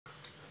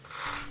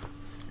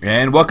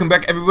And welcome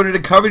back everybody to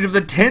coverage of the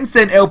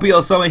Tencent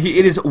LPL Summer here.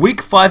 It is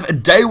week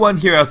 5, day 1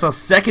 here as our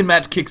second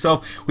match kicks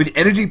off with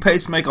Energy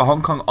Pacemaker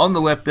Hong Kong on the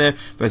left there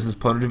versus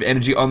Positive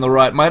Energy on the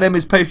right. My name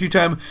is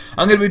Time.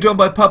 I'm going to be joined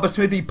by Papa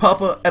Smithy.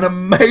 Papa, an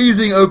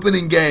amazing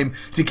opening game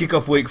to kick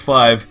off week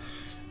 5.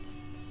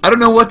 I don't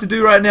know what to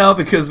do right now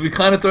because we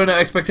kind of thrown our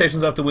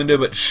expectations out the window,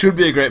 but should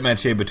be a great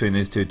match here between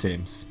these two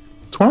teams.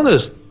 It's one of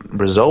those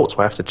results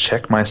where I have to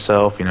check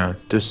myself,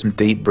 do some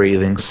deep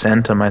breathing,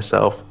 center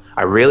myself.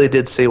 I really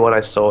did see what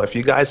I saw. If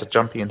you guys are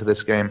jumping into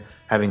this game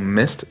having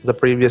missed the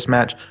previous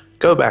match,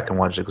 go back and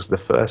watch it because the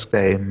first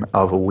game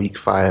of week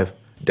 5,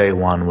 day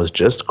 1 was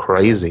just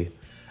crazy.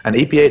 And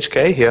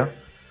EPHK here,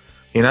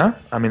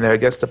 they're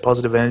against the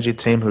Positive Energy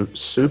team who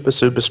super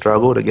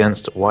struggled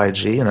against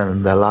YG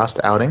in their last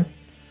outing.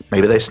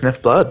 Maybe they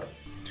sniffed blood.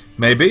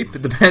 Maybe,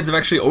 but the bands have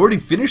actually already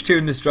finished here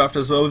in this draft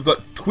as well. We've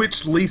got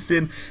Twitch, Lee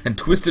Sin, and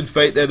Twisted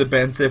Fate. They're the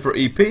bands there for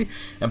EP.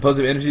 And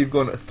Positive Energy, you've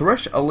gone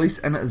Thresh, Elise,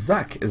 and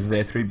Zack as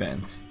their 3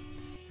 bands.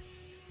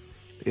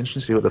 Interesting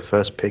to see what the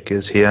first pick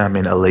is here.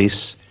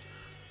 Elise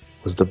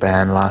was the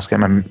band last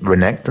game.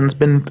 Renekton's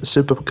been a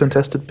super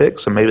contested pick,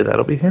 so maybe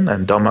that'll be him.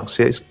 And Domux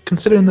here is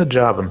considering the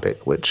Jarvan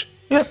pick, which,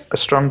 a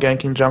strong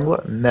ganking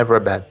jungler, never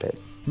a bad pick.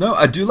 No,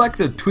 I do like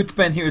the Twitch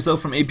ban here as well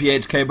from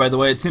EPHK, by the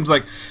way. It seems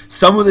like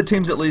some of the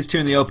teams, at least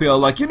here in the LPL, are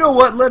like, you know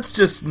what, let's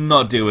just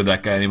not deal with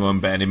that guy anymore and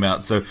ban him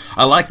out. So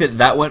I like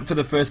that went for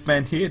the first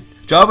ban here.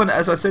 Jarvan,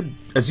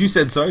 as you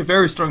said,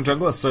 very strong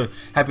jungler, so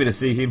happy to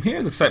see him here.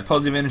 Looks like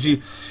Positive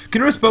Energy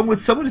can respond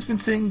with someone who's been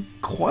seeing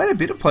quite a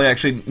bit of play,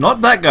 actually. Not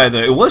that guy,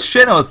 though. It was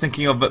Shen I was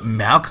thinking of, but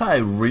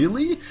Maokai,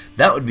 really?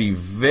 That would be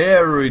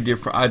very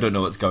different. I don't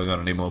know what's going on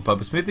anymore,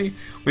 Papa Smithy.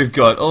 We've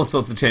got all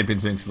sorts of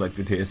champions being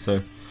selected here,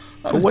 so...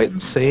 We'll wait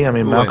and see.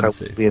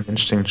 Maokai would be an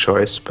interesting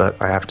choice, but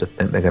I have to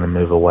think they're going to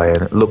move away,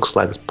 and it looks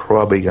like it's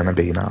probably going to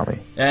be Nami.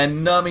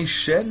 And Nami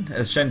Shen,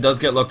 as Shen does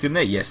get locked in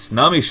there. Yes,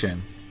 Nami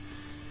Shen.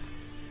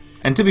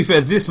 And to be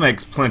fair, this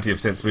makes plenty of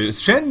sense.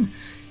 Shen,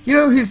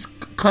 he's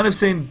kind of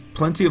seen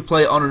plenty of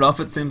play on and off,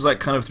 it seems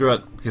like, kind of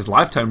throughout his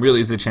lifetime,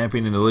 really, as a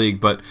champion in the league,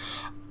 but...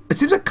 It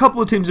seems like a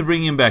couple of teams are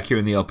bringing him back here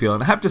in the LPL,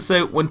 and I have to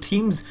say, when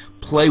teams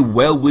play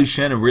well with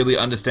Shen and really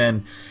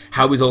understand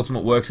how his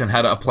ultimate works and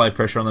how to apply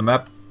pressure on the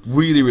map,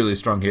 really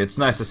strong here. It's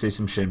nice to see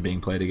some Shen being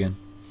played again.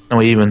 And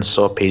we even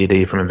saw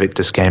PDD from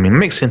Invictus Gaming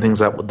mixing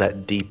things up with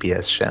that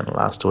DPS Shen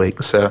last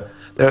week, so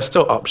there are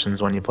still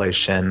options when you play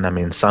Shen.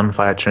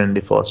 Sunfire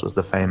Trinity Force was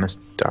the famous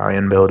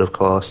Darian build, of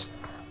course.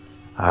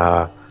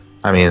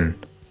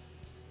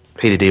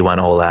 PDD went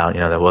all out.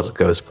 There was a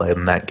ghost blade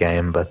in that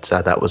game, but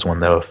that was when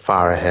they were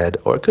far ahead.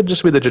 Or it could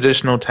just be the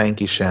traditional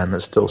tanky Shen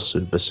that's still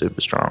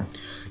super strong.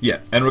 Yeah,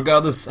 and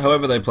regardless,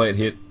 however they play it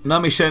here,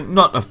 Nami Shen,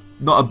 not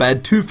a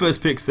bad 2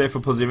 first picks there for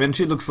Positive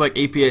Energy. Looks like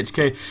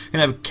EPHK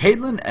can have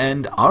Caitlyn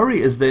and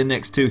Ari as their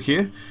next 2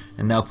 here.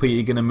 And now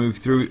PE going to move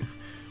through.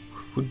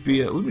 Would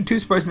be too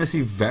surprising to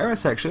see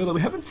Varus, actually, although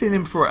we haven't seen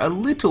him for a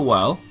little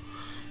while.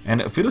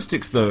 And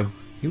Fiddlesticks, though,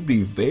 he would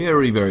be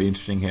very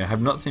interesting here. I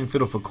have not seen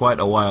Fiddle for quite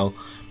a while,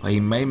 but he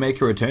may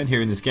make a return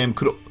here in this game.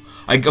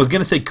 I was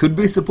going to say could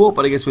be support,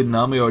 but I guess with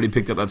Nami already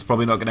picked up, that's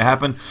probably not going to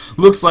happen.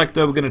 Looks like,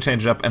 though, we're going to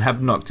change it up and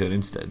have Nocturne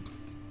instead.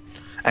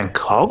 And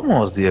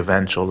Kog'Maw's the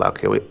eventual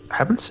luck here. We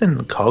haven't seen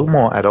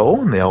Kog'Maw at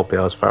all in the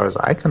LPL as far as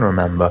I can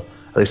remember,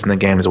 at least in the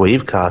games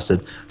we've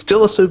casted.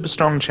 Still a super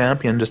strong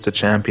champion, just a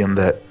champion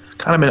that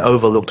kind of been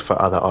overlooked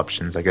for other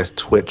options. I guess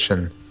Twitch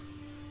and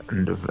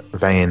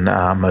Vayne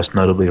most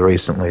notably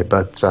recently,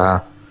 but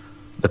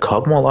the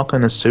Kog'Maw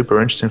lock-in is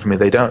super interesting for me.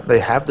 They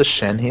have the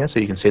Shen here, so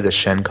you can see the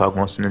Shen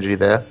Kog'Maw synergy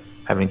there,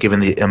 having given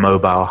the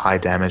immobile high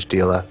damage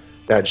dealer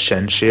that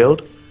Shen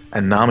shield.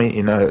 And Nami,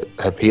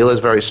 her peel is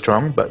very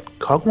strong, but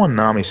Kog'Maw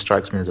Nami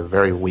strikes me as a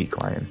very weak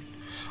lane.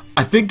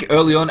 I think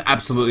early on,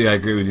 absolutely, I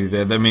agree with you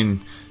there.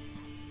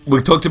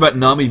 We talked about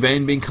Nami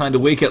Vayne being kind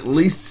of weak. At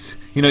least,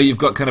 you've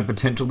got kind of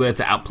potential there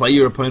to outplay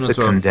your opponents.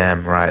 The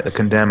Condemn, right. The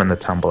Condemn and the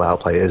Tumble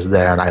outplay is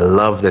there, and I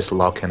love this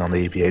lock-in on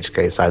the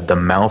EPHK side. The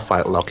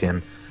Malphite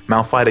lock-in.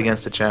 Malphite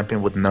against a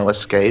champion with no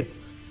escape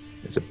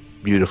is a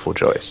beautiful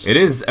choice. It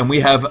is, and we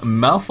have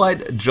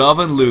Malphite,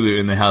 Jarvan, Lulu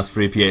in the house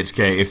for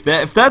EPHK.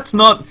 If that's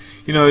not,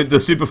 the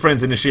Super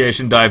Friends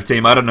Initiation Dive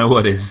team, I don't know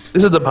what is.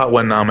 This is the part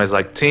when Nami's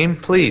like, team,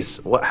 please,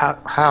 what?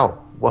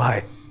 How?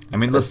 Why?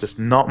 There's just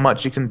not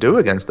much you can do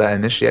against that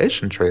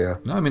initiation trio.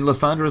 No,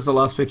 Lysandra is the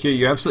last pick here.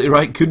 You're absolutely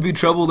right. Could be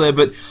trouble there,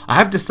 but I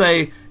have to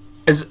say,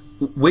 as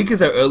weak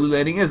as our early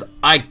laning is,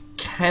 I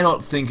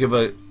cannot think of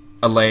a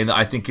lane that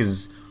I think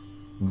is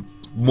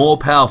more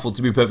powerful,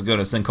 to be perfectly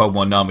honest, than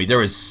Kog'Maw Nami.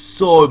 There is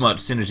so much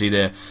synergy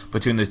there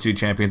between the two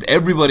champions.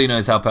 Everybody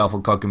knows how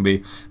powerful Kog can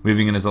be,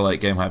 moving in as a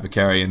late game hyper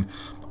carry, and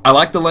I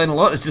like the lane a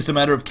lot. It's just a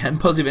matter of can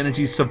Positive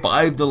Energy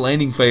survive the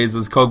laning phase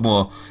as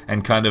Kog'Maw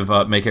and kind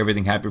of make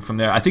everything happy from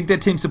there. I think their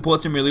team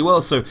supports him really well,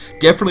 so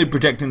definitely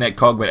protecting that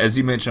Kog, but as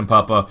you mentioned,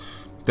 Papa,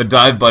 the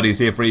dive buddies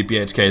here for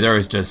EPHK, there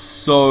is just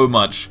so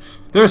much.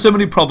 There are so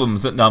many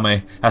problems that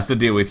Nami has to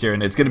deal with here,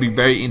 and it's going to be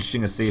very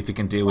interesting to see if he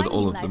can deal with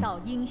all of them.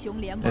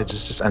 It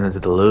just ended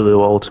the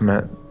Lulu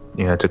ultimate,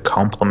 to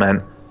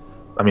complement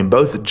I mean,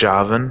 both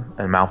Jarvan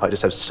and Malphite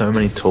just have so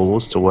many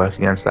tools to work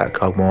against that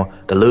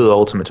Kog'Maw. The Lulu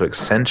ultimate to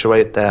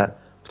accentuate that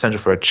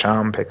potential for a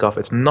charm pickoff.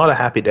 It's not a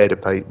happy day to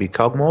be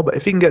Kog'Maw, but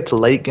if you can get to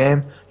late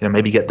game,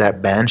 maybe get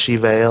that Banshee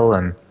Veil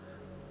and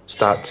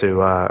start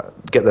to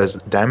get those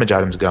damage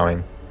items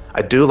going.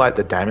 I do like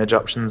the damage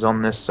options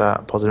on this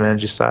positive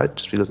energy side,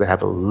 just because they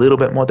have a little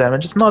bit more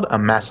damage. It's not a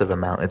massive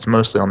amount. It's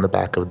mostly on the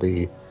back of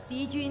the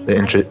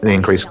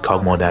increased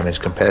Kog'Maw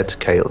damage compared to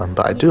Caitlyn,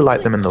 but I do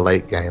like them in the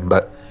late game.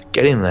 But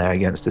getting there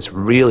against this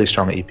really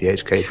strong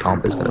EPHK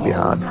comp is going to be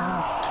hard.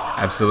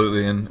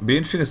 Absolutely, and it'll be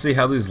interesting to see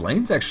how these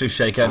lanes actually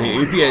shake out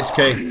here.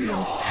 EPHK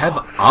have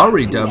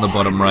Ahri down the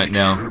bottom right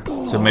now,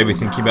 so maybe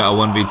thinking about a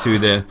 1v2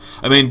 there.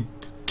 I mean,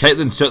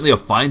 Caitlyn's certainly a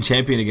fine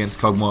champion against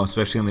Kog'Maw,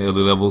 especially on the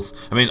early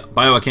levels. I mean,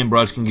 Bioarcane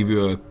Barrage can give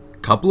you a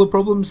couple of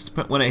problems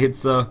when it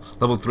hits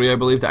level 3, I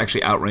believe, to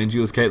actually outrange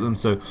you as Caitlyn.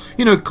 So,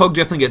 Cog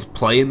definitely gets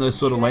play in those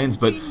sort of lanes,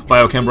 but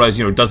Bioarcane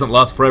Barrage, doesn't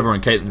last forever,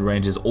 and Caitlyn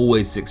range is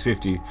always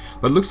 650.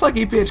 But it looks like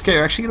EPHK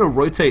are actually going to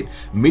rotate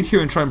mid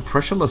here and try and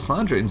pressure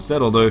Lissandra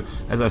instead, although,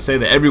 as I say,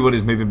 that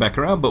everybody's moving back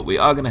around, but we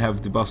are going to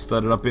have the buff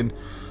started up in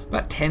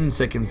about 10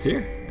 seconds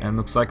here, and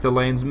looks like the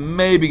lane's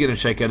maybe going to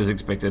shake out as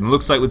expected. And it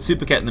looks like with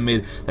Super Cat in the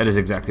mid, that is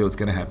exactly what's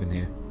going to happen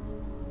here.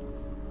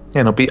 Yeah,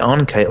 and it'll be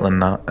on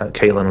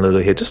Caitlyn Lulu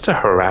here just to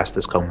harass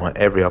this Kog'Maw at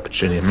every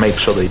opportunity and make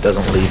sure that he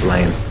doesn't leave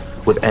lane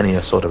with any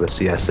sort of a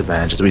CS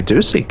advantage. As we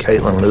do see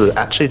Caitlyn Lulu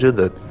actually do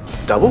the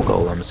double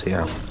golems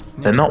here.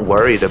 They're not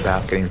worried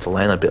about getting to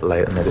lane a bit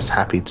late, and they're just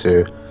happy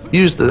to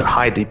use the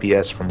high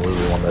DPS from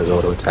Lulu on those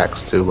auto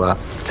attacks to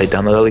take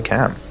down the early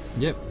camp.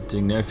 Yep,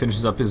 Ding now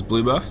finishes up his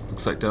blue buff.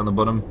 Looks like down the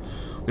bottom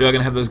we are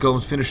going to have those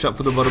golems finished up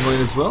for the bottom lane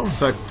as well. In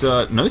fact,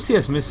 no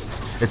CS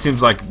missed, it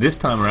seems like, this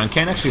time around.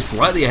 Kane actually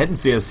slightly ahead in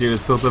CS here as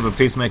Piltover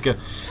Peacemaker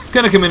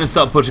going to come in and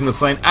start pushing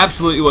this lane.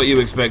 Absolutely what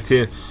you expect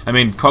here. I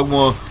mean,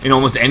 Kog'Maw, in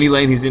almost any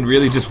lane he's in,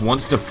 really just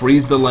wants to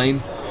freeze the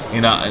lane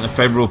in a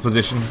favourable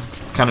position,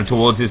 kind of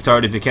towards his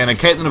turret if you can. And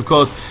Caitlyn, of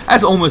course,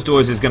 as almost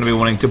always, is going to be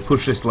wanting to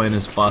push this lane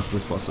as fast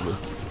as possible.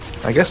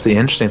 I guess the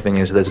interesting thing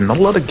is there's not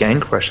a lot of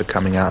gank pressure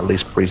coming out, at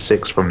least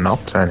pre-6 from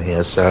Nocturne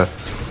here, so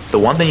the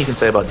one thing you can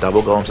say about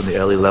double golems in the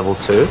early level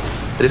 2, they're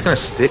just going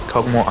to stick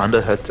Kog'Maw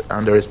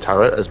under his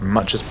turret as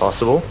much as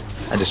possible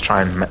and just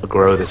try and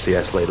grow the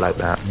CS lead like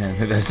that. Yeah,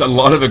 there's a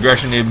lot of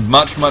aggression here,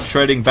 much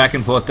trading back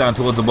and forth down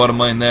towards the bottom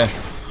lane there.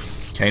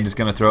 Kane just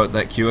going to throw out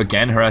that Q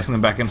again, harassing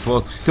them back and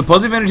forth. To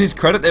Positive Energy's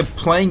credit, they're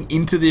playing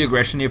into the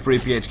aggression here for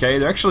EPHK.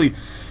 They're actually,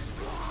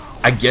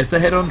 I guess,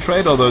 ahead on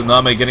trade, although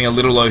Name getting a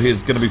little low here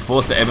is going to be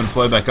forced to ebb and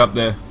flow back up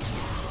there.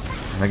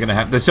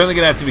 They're certainly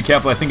going to have to be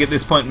careful. I think at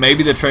this point,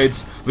 maybe the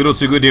trade's a little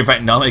too good. In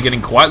fact, Name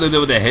getting quite low there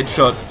with their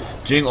headshot.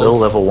 Jing still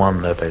level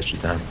 1 though, page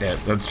time. Yeah,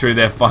 that's true.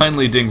 They're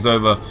finally Ding's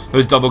over.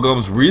 Those double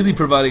golems really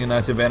providing a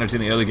nice advantage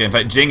in the early game. In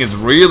fact, Jing is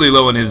really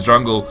low in his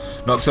jungle.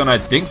 Nocturne, I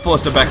think,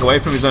 forced to back away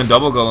from his own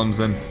double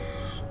golems, and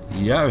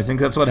yeah, I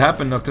think that's what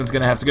happened. Nocturne's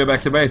going to have to go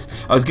back to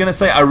base. I was going to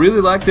say, I really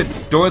like that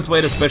Doran's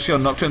Blade, especially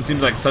on Nocturne,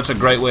 seems like such a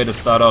great way to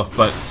start off,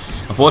 but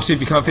unfortunately,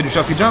 if you can't finish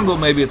off your jungle,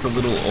 maybe it's a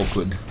little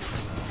awkward.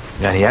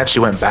 Yeah, and he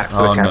actually went back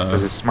for the camp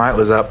because his smite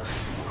was up.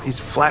 He's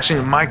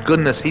flashing. My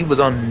goodness, he was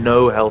on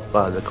no health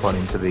bars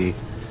according to the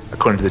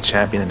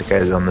champion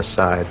indicators on this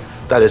side.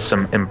 That is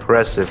some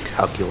impressive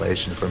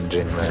calculation from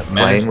Jing there,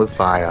 playing with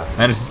fire.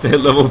 Managed to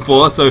hit level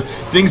 4, so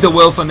things are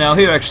well for now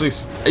here, actually,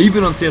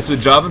 even on CS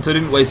with Jarvan, so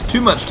didn't waste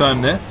too much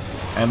time there.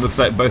 And looks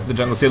like both the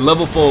jungles here.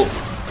 Level 4,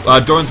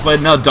 Doran's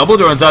Blade now double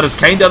Doran's out as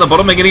Kane down the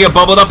bottom and going to get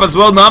bubbled up as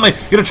well. Name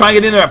going to try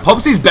and get in there.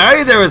 Pops his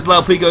barrier there as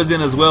Lao P goes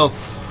in as well.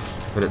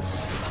 But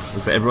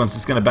looks like everyone's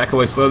just going to back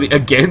away slowly.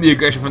 Again, the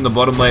aggression from the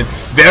bottom lane.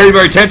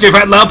 Very tempting. In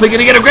fact, Lao P going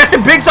to get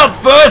aggressive. Picks up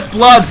first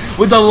blood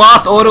with the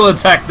last auto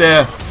attack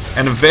there.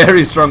 And a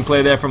very strong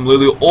play there from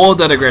Lulu. All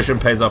that aggression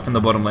pays off in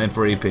the bottom lane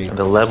for EP. And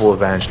the level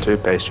advantage too,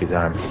 pastry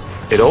time.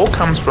 It all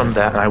comes from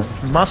that, and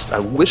I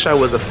wish I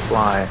was a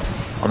fly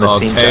on the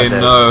team. Okay,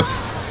 no.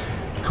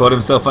 Caught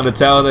himself under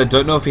tower there.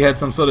 Don't know if he had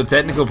some sort of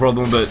technical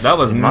problem, but that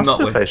was not...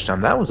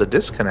 That was a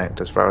disconnect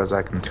as far as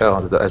I can tell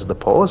as the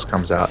pause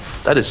comes out.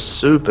 That is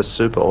super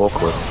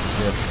awkward.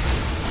 Yep.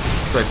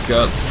 Looks like,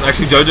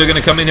 actually Jojo going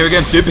to come in here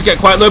again. Super Cat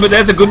quite low, but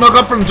there's a good knock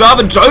up from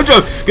Jarvan.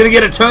 Jojo going to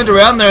get it turned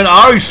around there, and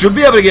Ahri should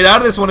be able to get out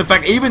of this one. In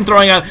fact, even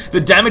throwing out the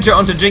damager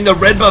onto Jing, the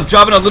red buff.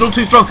 Jarvan a little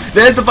too strong.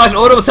 There's the flash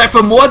auto attack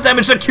for more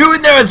damage. The Q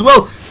in there as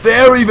well.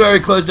 Very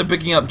close to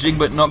picking up Jing,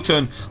 but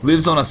Nocturne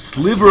lives on a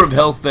sliver of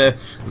health there.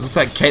 It looks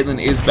like Caitlyn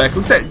is back.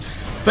 Looks like,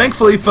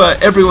 thankfully for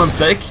everyone's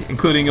sake,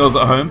 including yours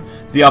at home,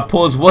 the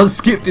pause was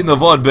skipped in the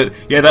VOD,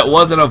 but yeah, that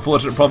was an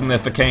unfortunate problem there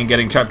for Kane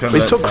getting trapped under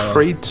that tower.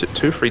 We took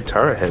two free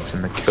turret hits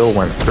and the kill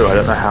went through. I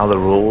don't know how the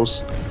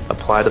rules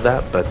apply to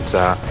that, but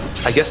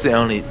I guess the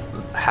only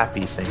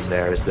happy thing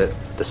there is that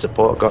the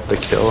support got the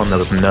kill and there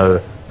was no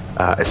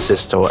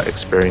assist or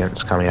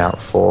experience coming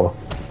out for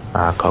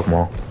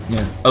Kog'Maw.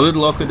 Yeah, a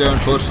little awkward there,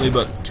 unfortunately,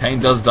 but Kane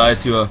does die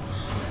to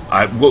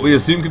what we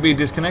assume could be a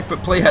disconnect,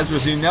 but play has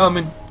resumed now. I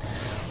mean,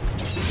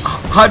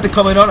 hard to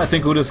comment on. I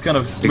think we'll just kind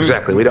of...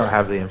 Exactly, we don't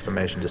have the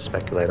information to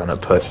speculate on it,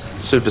 but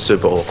super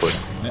awkward.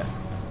 Yeah.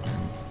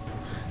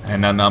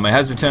 And now Name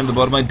has returned to the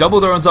bottom lane.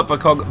 Double Doran's up by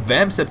Cog.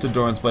 Vamp Scepter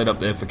Doran's Blade up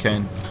there for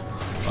Kane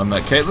on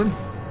that Caitlyn.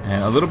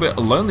 And a little bit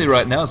lonely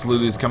right now as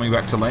Lulu's coming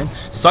back to lane.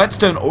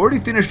 Sightstone already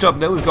finished up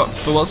there. We've got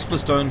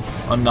Philosopher's Stone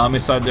on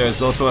Nami's side there as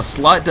well. So a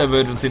slight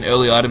divergence in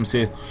early items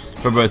here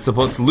for both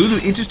supports. Lulu,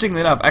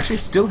 interestingly enough, actually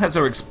still has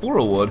her Explorer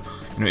Award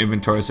in her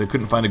inventory, so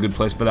couldn't find a good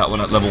place for that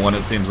one at level 1,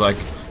 it seems like.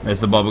 There's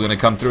the bobble going to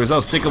come through as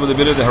well. Sicker with a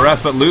bit of the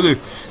harass, but Lulu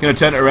going to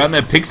turn it around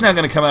there. Pig's now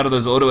going to come out of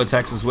those auto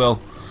attacks as well.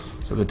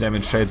 So the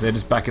damage trades there,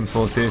 just back and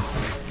forth here.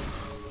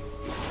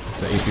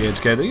 So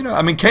EPHK, you know,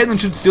 I mean, Caitlyn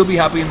should still be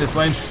happy in this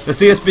lane. The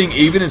CS being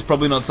even is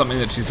probably not something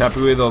that she's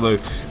happy with, although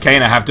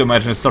Kane, I have to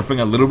imagine, is suffering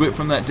a little bit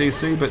from that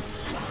DC, but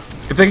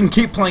if they can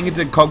keep playing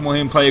into Kog'Maw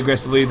and play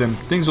aggressively, then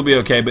things will be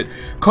okay. But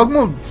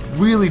Kog'Maw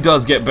really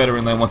does get better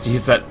in lane once he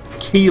hits that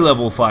key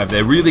level 5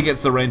 there. Really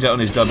gets the range out on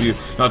his W,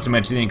 not to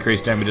mention the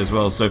increased damage as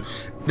well. So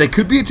there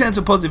could be a chance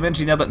of positive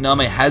eventually now that Name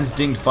has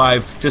dinged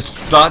 5 to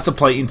start to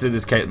play into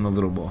this Caitlyn a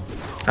little more.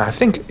 I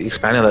think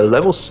expanding at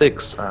level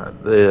 6,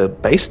 the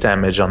base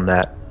damage on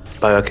that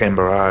Bioarcane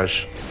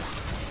Barrage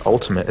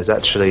ultimate is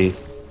actually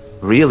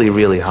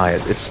really high.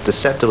 It's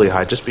deceptively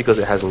high just because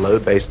it has low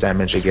base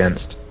damage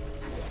against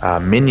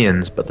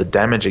minions, but the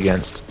damage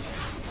against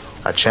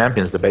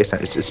champions, the base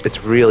damage,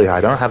 it's really high.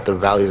 I don't have the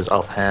values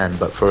offhand,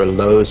 but for a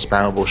low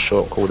spammable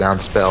short cooldown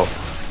spell,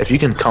 if you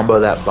can combo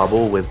that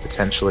bubble with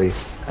potentially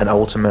an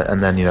ultimate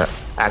and then, you know,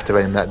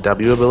 activating that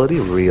W ability,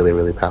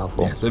 really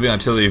powerful. Yeah, Living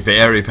Artillery,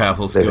 very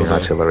powerful skill. Living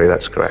Artillery,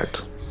 that's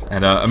correct.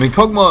 And I mean,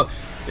 Kog'Maw,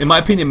 in my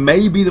opinion,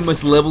 may be the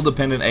most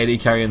level-dependent AD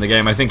carry in the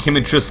game. I think him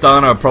and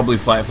Tristana are probably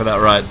fight for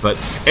that right, but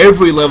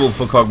every level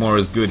for Kog'Maw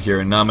is good here.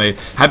 And Name,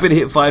 happy to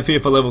hit 5 here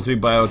for level 3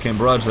 Bioarcane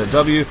Barrage, that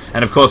W,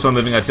 and of course when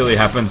Living Artillery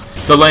happens,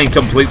 the lane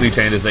completely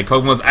changes there.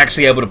 Kog'Maw's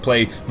actually able to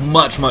play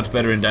much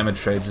better in damage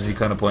trades, as you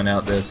kind of point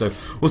out there. So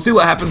we'll see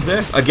what happens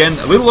there. Again,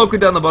 a little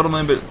awkward down the bottom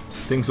lane, but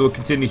things will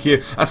continue here.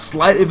 A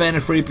slight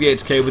advantage for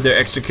EPHK with their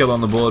extra kill on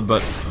the board,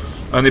 but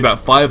only about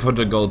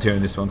 500 gold here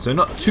in this one, so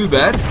not too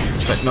bad.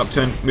 But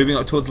Nocturne moving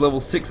up towards level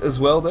 6 as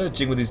well there,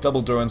 Jing with his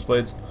double Doran's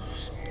Blades.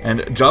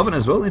 And Jarvan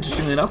as well,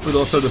 interestingly enough, with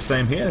also the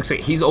same here.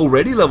 Actually, he's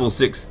already level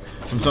 6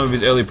 from some of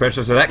his early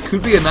pressure, so that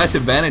could be a nice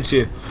advantage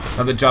here.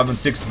 Now that Jarvan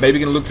 6 maybe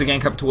going to look to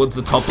gank up towards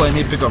the top lane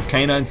here, pick up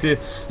Canines here.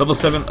 Level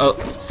 7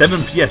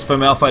 PS for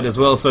Malphite as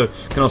well, so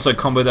can also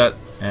combo that.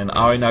 And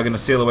Ari now going to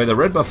steal away the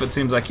red buff, it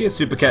seems like here.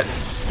 Supercat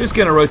just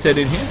going to rotate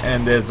in here,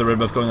 and there's the red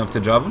buff going off to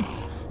Jarvan.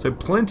 So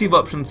plenty of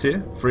options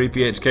here for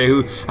EPHK,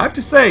 who I have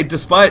to say,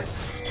 despite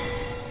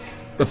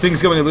the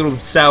things going a little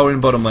sour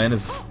in bottom lane,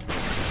 is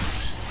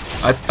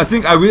I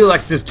think I really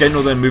like this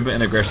general then movement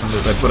and aggression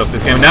that they put up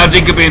this game. Now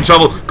Jing could be in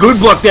trouble. Good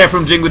block there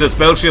from Jing with a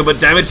spell shield, but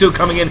damage shield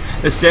coming in.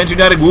 The Stand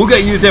United will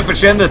get used there for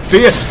Shen. The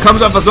fear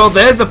comes up as well.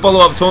 There's the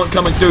follow-up taunt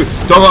coming through.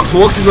 Domox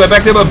walks his way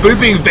back there, but Boop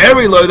being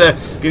very low there.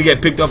 Gonna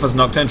get picked off as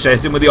Nocturne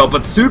chased in with the ult,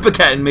 but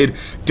Supercat in mid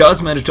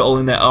does manage to ult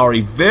in that Ari.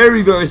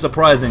 Very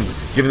surprising,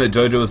 given that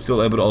Jojo was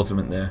still able to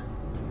ultimate there.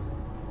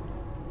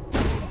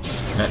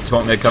 That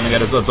taunt there coming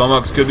out as well.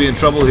 Domox could be in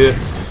trouble here.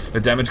 The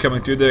damage coming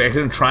through there.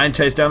 Going to try and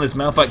chase down this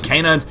Malphite.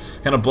 Canine's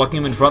kind of blocking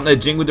him in front there.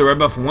 Jing with the red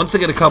buff wants to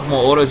get a couple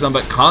more autos on,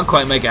 but can't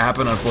quite make it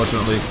happen,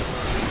 unfortunately.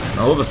 And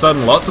all of a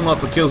sudden, lots and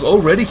lots of kills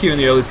already here in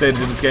the early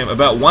stages of this game.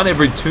 About 1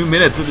 every 2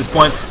 minutes at this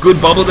point.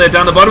 Good bubble there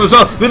down the bottom as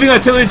well. Living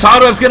Artillery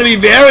tidal web's going to be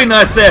very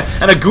nice there.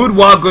 And a good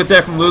wild growth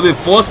there from Lulu.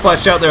 Force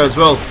splash out there as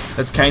well,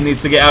 as Kane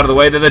needs to get out of the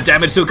way there. The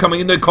damage still coming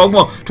in there.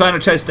 Kog'Maw trying to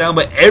chase down,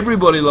 but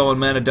everybody low on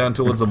mana down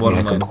towards the bottom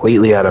lane.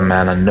 Completely out of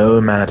mana. No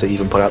mana to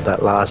even put out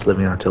that last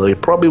Living Artillery.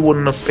 Probably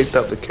wouldn't have picked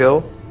up the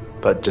kill,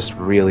 but just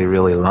really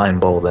line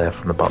ball there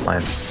from the bot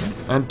lane.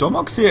 And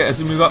Domox here,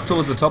 as we move up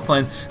towards the top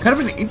lane, kind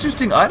of an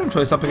interesting item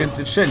choice up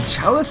against Shen.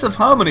 Chalice of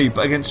Harmony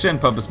against Shen,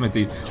 Papa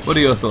Smithy. What are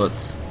your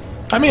thoughts?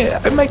 I mean,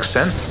 it makes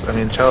sense. I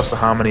mean, Chalice of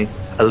Harmony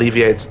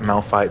alleviates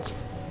Malphite's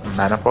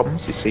mana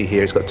problems. You see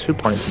here, he's got 2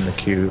 points in the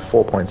Q,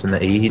 4 points in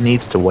the E. He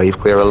needs to wave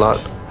clear a lot.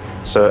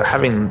 So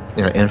having,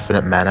 you know,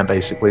 infinite mana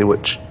basically,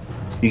 which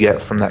you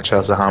get from that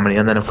Chalice of Harmony,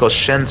 and then of course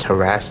Shen's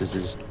harass is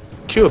his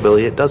Q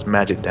ability. It does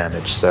magic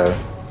damage, so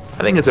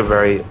I think it's a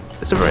very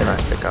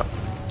nice pickup.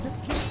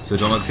 So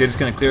Domox here just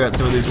going to clear out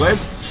some of these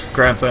waves,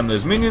 ground slam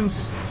those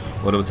minions,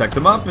 auto attack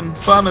them up, and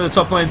farm in the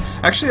top lane.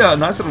 Actually, a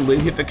nice little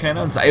lead here for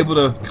Canine's, able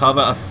to carve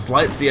out a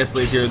slight CS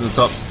lead here in the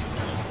top.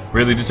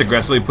 Really just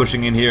aggressively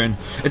pushing in here, and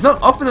it's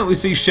not often that we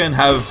see Shen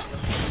have,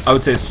 I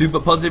would say, a super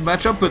positive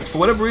matchup, but for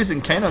whatever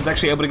reason, Canine's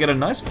actually able to get a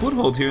nice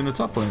foothold here in the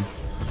top lane.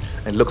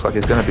 It looks like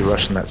he's going to be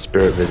rushing that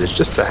Spirit Visage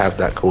just to have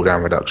that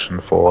cooldown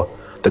reduction for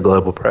the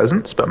global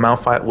presence, but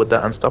Malphite with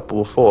that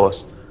unstoppable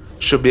force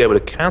should be able to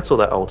cancel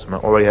that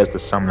ultimate. Already has the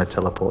summoner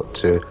teleport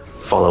to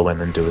follow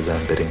in and do his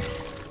own bidding.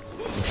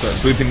 So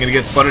Booping going to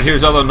get spotted here.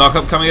 His other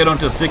knock-up coming out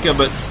onto Sika,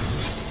 but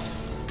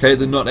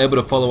Caitlyn not able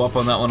to follow up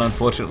on that one,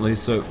 unfortunately,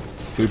 so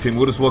Booping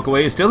will just walk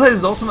away. He still has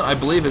his ultimate, I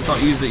believe, has not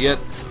used it yet,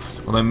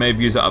 although may have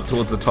used it up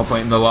towards the top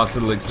lane in the last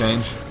little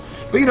exchange.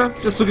 But, you know,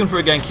 just looking for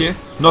a gank here.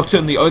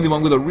 Nocturne, the only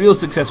one with a real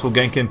successful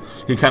gank in.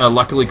 He kind of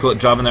luckily caught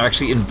Jarvan. They're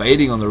actually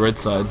invading on the red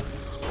side.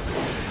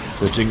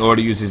 So Jing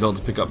already used his ult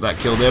to pick up that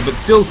kill there, but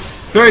still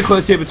very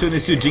close here between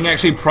these two. Jing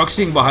actually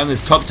proxying behind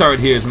this top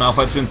turret here as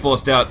Malphite's been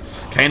forced out.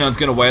 Kanon's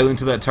going to wail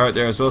into that turret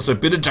there as well, so a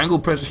bit of jungle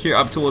pressure here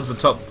up towards the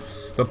top.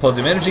 But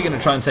Positive Energy going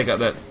to try and take out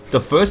the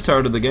first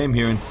turret of the game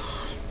here, and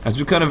as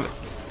we kind of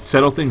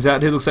settle things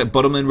out here, looks like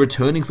bottom lane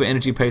returning for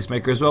Energy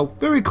Pacemaker as well.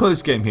 Very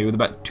close game here with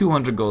about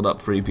 200 gold up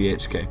for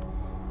EPHK.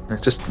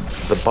 It's just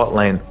the bot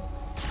lane,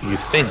 you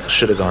think,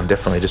 should have gone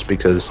differently just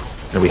because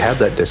we have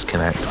that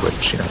disconnect,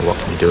 which, what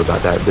can you do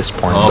about that at this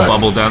point? Oh,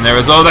 bubble down there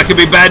as well. That could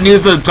be bad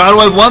news. The tidal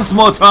wave once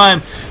more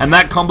time, and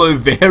that combo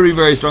very,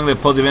 very strong there.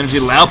 Positive Energy.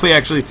 Laupe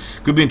actually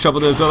could be in trouble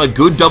there as well. A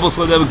good double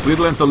slow there with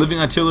Glitter so Living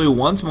Artillery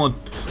once more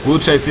will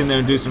chase in there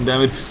and do some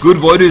damage. Good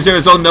Voidoo's there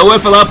as well. Nowhere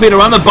for Laupe to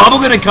run. The bubble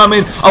going to come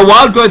in. A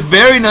Wild Growth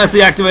very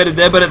nicely activated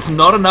there, but it's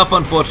not enough,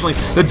 unfortunately.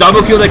 The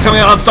double kill, they're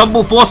coming out.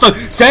 Unstoppable Force though.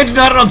 Sage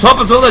United on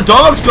top as well. The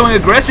Dog's going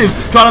aggressive,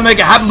 trying to make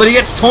it happen, but he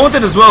gets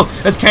taunted as well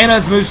as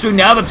Kanon's moves through.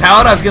 Now the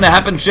tower dive's going to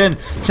happen. Shen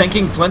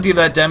tanking plenty of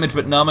that damage,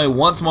 but Name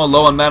once more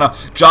low on mana.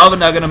 Java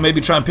now going to maybe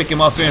try and pick him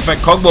off here. In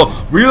fact,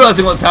 Kog'Maw,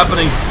 realizing what's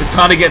happening, just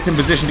kind of gets in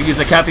position to use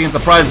a Cathy and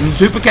surprise. And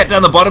Super Cat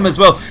down the bottom as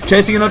well,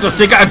 chasing it onto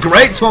Sika. A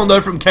great taunt though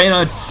from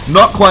Kanon's.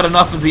 Not quite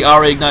enough as the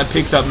RE Ignite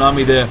picks up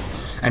Nami there.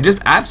 And just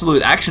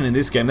absolute action in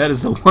this game. That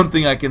is the one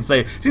thing I can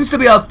say. Seems to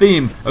be our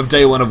theme of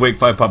day one of week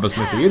 5 Papa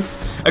Smithy.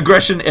 It's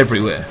aggression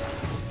everywhere.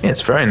 Yeah,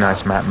 it's very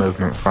nice map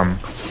movement from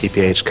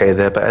EPHK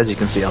there, but as you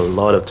can see, a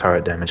lot of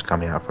turret damage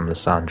coming out from the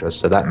Sandra,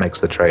 so that makes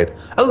the trade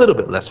a little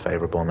bit less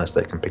favourable unless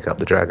they can pick up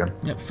the dragon.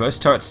 Yeah,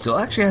 first turret still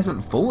actually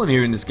hasn't fallen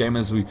here in this game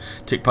as we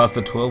tick past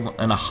the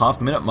 12.5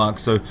 minute mark,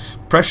 so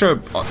pressure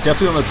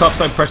definitely on the top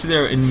side, pressure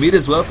there in mid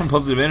as well from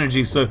Positive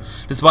Energy, so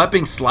despite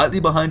being slightly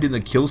behind in the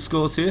kill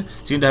scores here,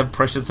 seem to have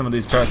pressured some of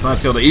these turrets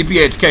nicely. The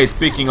EPHK,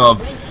 speaking of,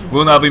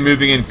 will now be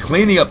moving in,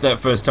 cleaning up that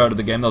first turret of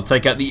the game. They'll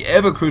take out the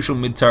ever crucial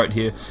mid turret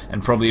here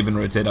and probably even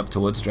rotate up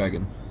towards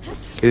dragon.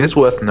 It is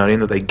worth noting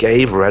that they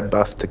gave red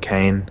buff to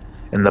Kayn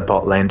in the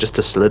bot lane just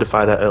to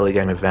solidify that early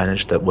game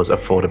advantage that was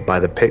afforded by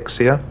the picks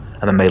here,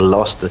 and then they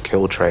lost the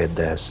kill trade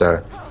there.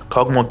 So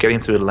Kog'Maw getting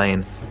through the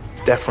lane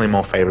definitely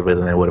more favourably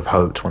than they would have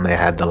hoped when they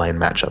had the lane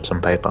matchups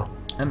on paper.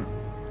 And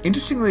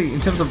interestingly, in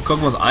terms of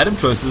Kog'Maw's item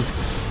choices,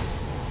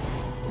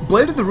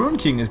 Blade of the Ruin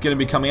King is going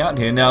to be coming out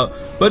here. Now,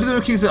 Blade of the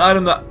Ruin King is an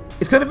item that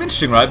it's kind of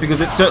interesting, right? Because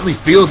it certainly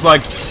feels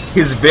like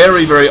his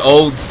very, very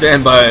old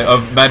standby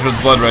of Madron's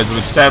Blood Rage,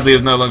 which sadly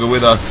is no longer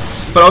with us.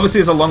 But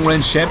obviously as a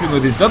long-range champion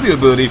with his W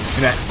ability,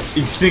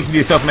 you're thinking to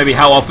yourself maybe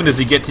how often does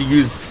he get to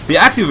use the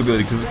active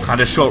ability because it's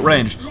kind of short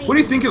range. What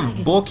do you think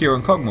of Bork here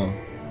on Kog'Maw?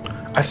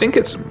 I think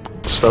it's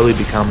slowly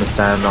become the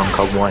standard on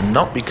Kog'Maw, and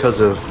not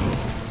because of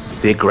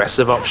the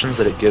aggressive options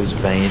that it gives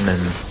Vayne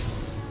and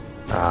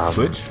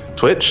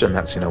Twitch, and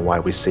that's why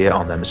we see it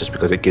on them. It's just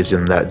because it gives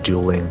them that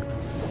dueling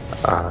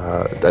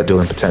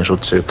potential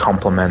to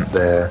complement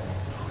their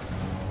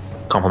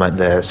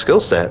skill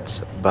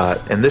sets.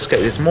 But in this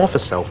case, it's more for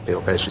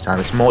self-peel pastry time.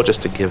 It's more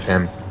just to give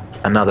him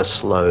another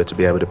slow to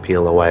be able to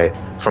peel away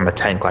from a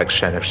tank like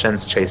Shen. If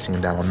Shen's chasing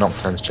him down or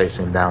Nocturne's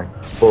chasing him down,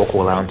 Bork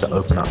will allow him to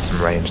open up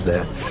some range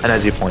there. And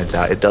as you point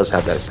out, it does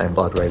have that same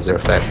Blood Razor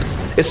effect.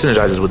 It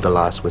synergizes with the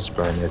Last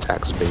Whisper and the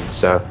attack speed.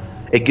 So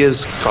it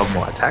gives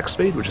Kog'Maw attack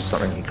speed, which is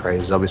something he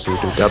craves. Obviously,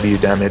 we do W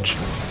damage,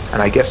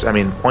 and I guess for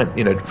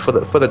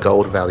the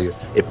gold value,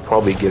 it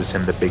probably gives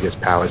him the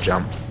biggest power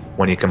jump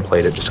when you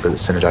complete it, just because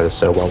it synergizes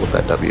so well with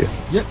that W.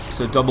 Yep.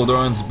 So double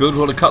Doran's build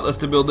water cutlass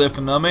to build there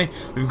for Nami.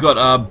 We've got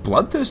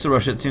Bloodthirster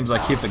Rush. It seems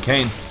like here for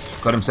Kayn.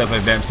 Got himself a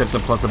Vamp Scepter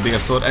plus a BF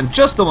Sword, and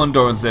just the one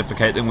Doran's there for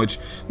Caitlyn, which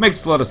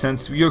makes a lot of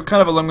sense. You're kind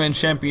of a long-range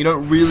champion, you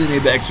don't really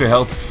need the extra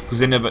health,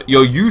 because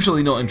you're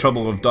usually not in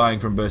trouble of dying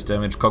from burst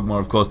damage. Kog'Maw,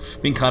 of course,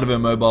 being kind of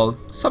immobile,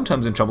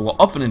 sometimes in trouble, or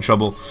often in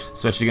trouble,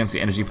 especially against the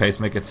Energy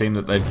Pacemaker team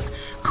that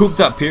they've cooked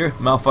up here.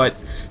 Malphite,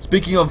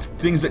 speaking of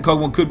things that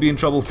Kog'Maw could be in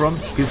trouble from,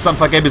 his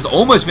Sunfire game is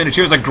almost finished.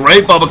 Here's a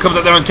great bubble, comes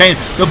out there on Kayn.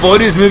 The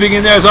Void is moving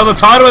in there as well. The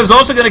Tidal Wave's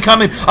also going to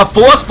come in. A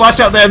Force Flash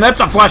out there, and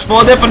that's a Flash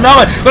forward there for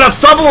Nami, but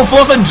Unstoppable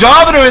Force and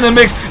Jarvan are in the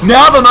mix.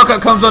 Now the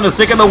knockup comes on a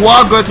second. The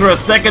Wild Growth for a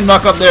second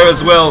knockup there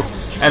as well.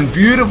 And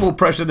beautiful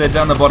pressure there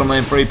down the bottom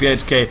lane for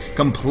EPHK.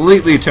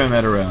 Completely turn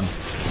that around.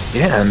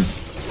 Yeah, and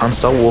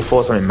Unstoppable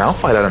Force,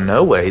 Malphite out of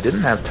nowhere. He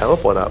didn't have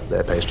teleport up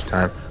there pastry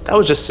time. That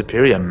was just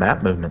superior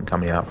map movement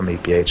coming out from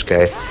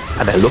EPHK.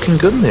 And they're looking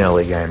good in the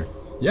early game.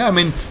 Yeah,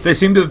 they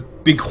seem to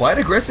be quite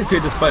aggressive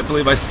here, despite,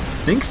 I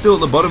think, still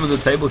at the bottom of the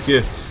table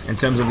here in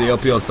terms of the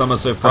LPL Summer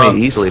so far.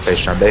 Easily,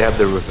 Pastry. They have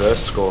the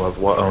reverse score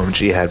of what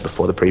OMG had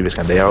before the previous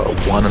game. They are at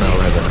 1-11.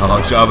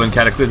 Oh, Java and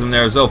Cataclysm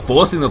there as well,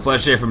 forcing the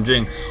flash here from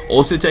Jing.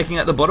 Also taking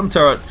out the bottom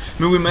turret.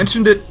 We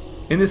mentioned it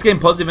in this game,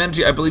 Positive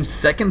Energy, I believe,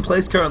 second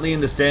place currently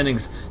in the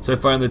standings so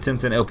far in the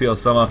Tencent LPL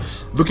Summer.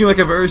 Looking like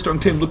a very strong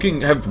team,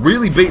 have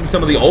really beaten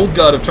some of the old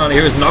guard of trying to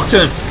hear his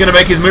Nocturne. Going to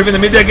make his move in the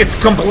mid there, gets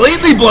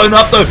completely blown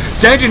up though.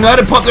 Sage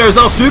United pop there as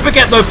well. Super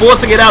Cat though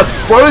forced to get out.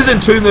 Frozen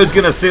Tomb though is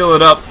going to seal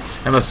it up.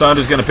 And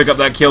Lysandra's going to pick up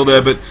that kill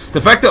there, but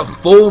the fact that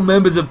 4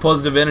 members of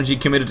Positive Energy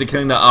committed to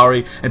killing that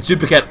Ahri, and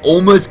Super Cat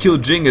almost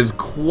killed Jing is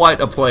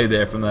quite a play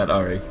there from that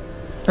Ahri.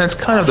 And it's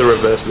kind of the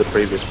reverse of the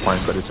previous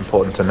point, but it's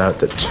important to note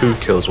that 2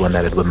 kills were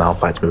netted with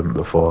Malphite's movement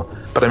before.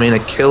 But I mean, a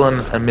kill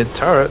and a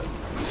mid-turret,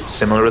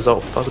 similar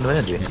result for Positive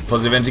Energy.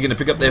 Positive Energy going to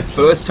pick up their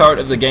first turret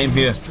of the game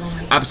here.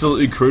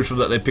 Absolutely crucial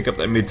that they pick up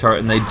that mid-turret,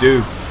 and they do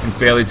in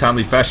fairly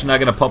timely fashion. Now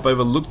going to pop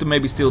over, look to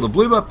maybe steal the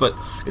blue buff, but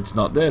it's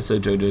not there, so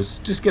Jojo's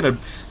just get a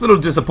little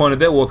disappointed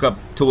there. Walk up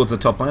towards the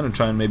top lane and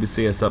try and maybe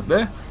see us up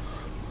there.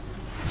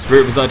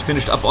 Spirit Visage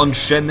finished up on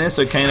Shen there,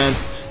 so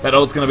Kanan's, that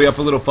ult's going to be up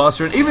a little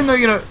faster. And even though,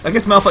 you know, I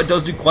guess Malphite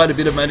does do quite a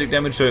bit of magic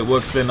damage, so it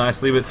works there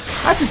nicely. But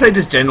I have to say,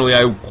 just generally,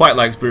 I quite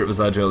like Spirit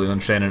Visage early on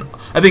Shen. And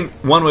I think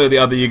one way or the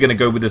other, you're going to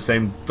go with the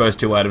same first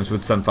 2 items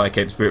with Sunfire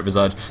Cape, Spirit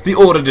Visage. The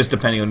order just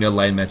depending on your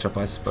lane matchup,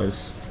 I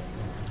suppose.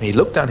 He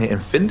looked down here,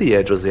 Infinity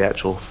Edge was the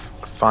actual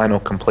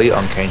final complete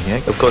on Kayn here.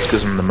 Of course,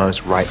 gives him the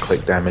most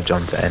right-click damage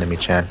onto enemy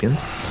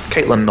champions.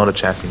 Caitlyn, not a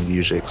champion you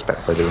usually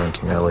expect by the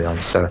ranking early on,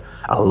 so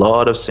a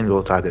lot of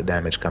single-target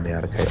damage coming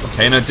out of Caitlyn.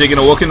 Kanan's going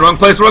to walk in wrong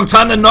place, wrong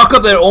time. The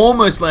knock-up there,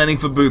 almost landing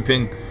for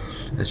booping.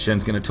 As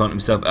Shen's going to taunt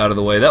himself out of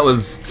the way. That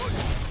was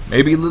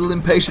maybe a little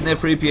impatient there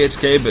for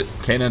EPHK, but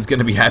Kanan's going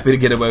to be happy to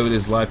get away with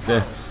his life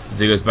there. As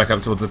he goes back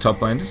up towards the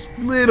top lane, just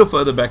a little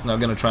further back now,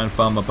 going to try and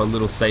farm up a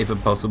little safer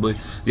possibly.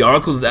 The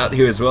Oracle's out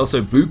here as well,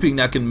 so Booping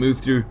now can move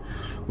through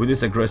with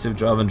this aggressive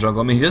Jarvan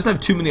jungle. I mean, he doesn't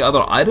have too many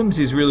other items.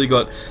 He's really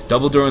got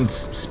Double Doran's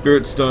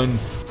Spirit Stone,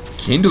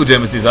 Kindle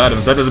Gem as his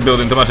items. That doesn't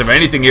build into much of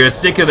anything here.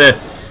 Sticker there.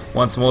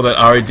 Once more, that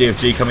RE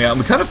DFG coming out.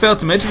 And we kind of failed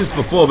to mention this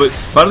before, but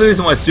part of the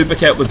reason why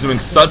Supercat was doing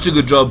such a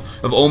good job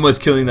of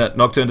almost killing that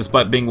Nocturne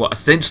despite being, what,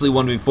 essentially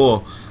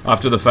 1v4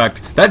 after the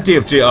fact, that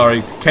DFG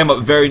RE came up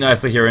very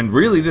nicely here, and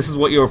really this is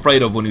what you're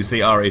afraid of when you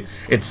see RE.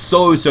 It's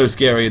so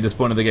scary at this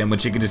point of the game when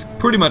she can just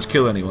pretty much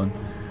kill anyone.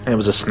 And it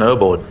was a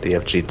snowboard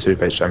DFG too,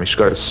 basically. I mean, she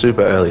got it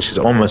super early. She's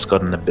almost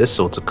got an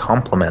Abyssal to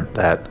complement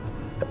that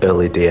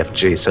early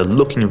DFG. So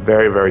looking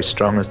very, very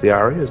strong as the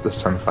RE, as the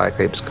Sunfire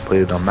Cape's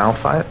completed on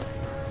Malphite.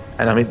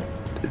 And I mean,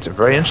 it's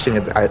very interesting.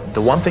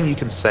 The one thing you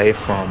can say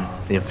from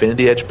the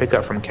Infinity Edge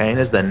pickup from Kayn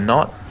is they're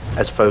not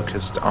as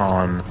focused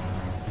on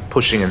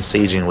pushing and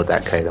sieging with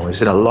that Caitlyn. We've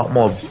seen a lot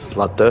more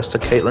Bloodthirster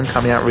Caitlyn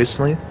coming out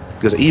recently,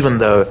 because even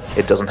though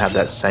it doesn't have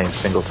that same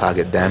single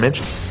target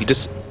damage, you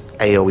just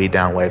AoE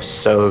downwave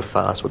so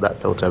fast with that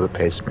Piltover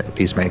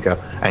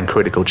Peacemaker, and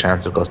critical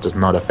chance, of course, does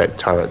not affect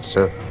turrets.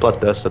 So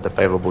Bloodthirster, the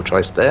favorable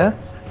choice there.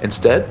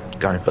 Instead,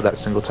 going for that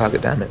single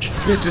target damage.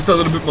 Yeah, just a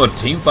little bit more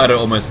team fight, it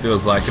almost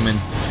feels like. I mean,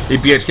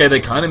 EPHK, they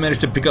kind of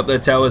managed to pick up their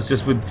towers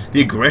just with the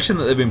aggression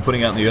that they've been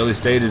putting out in the early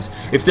stages.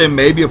 If they're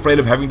maybe afraid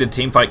of having to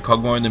team fight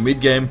Kog'Maw in the mid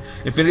game,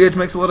 Infinity Edge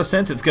makes a lot of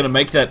sense. It's going to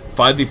make that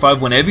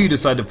 5v5 whenever you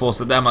decide to force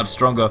it that much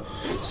stronger.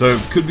 So,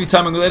 could be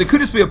timing related.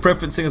 Could just be a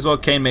preferencing as well.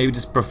 Kayn maybe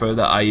just prefer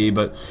the IE,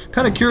 but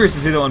kind of curious to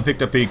see that one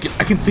picked up here.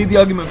 I can see the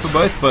argument for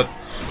both, but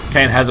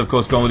Kayn has, of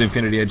course, gone with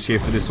Infinity Edge here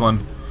for this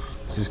one.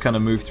 Just kind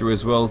of move through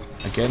as well.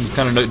 Again,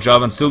 kind of note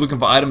Jarvan still looking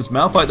for items.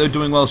 Malphite, though,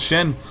 doing well.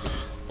 Shen,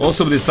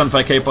 also with his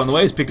Sunfire Cape on the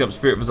way, he's picked up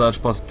Spirit Visage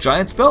plus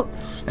Giant Spell.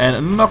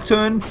 And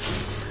Nocturne,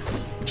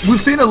 we've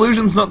seen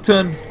Illusions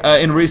Nocturne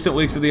in recent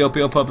weeks of the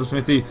LPL Papa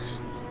Smithy.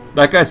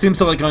 That guy seems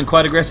to like going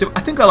quite aggressive. I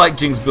think I like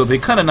Jing's build here,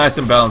 kind of nice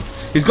and balanced.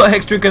 He's got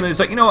Hex Drink and then he's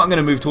like, you know what, I'm going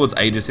to move towards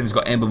Aegis, and he's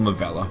got Emblem of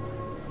Valor.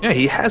 Yeah,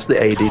 he has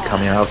the AD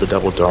coming out of the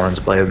Double Doran's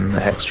Blade and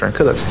the Hex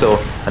Drinker. That's still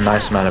a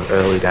nice amount of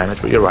early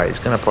damage, but you're right, he's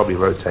going to probably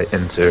rotate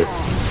into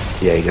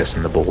the Aegis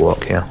and the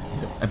Bulwark here.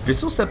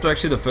 Abyssal Scepter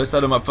actually the first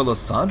item up for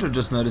Lysandra,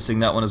 just noticing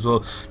that one as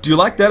well. Do you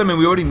like that? I mean,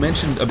 we already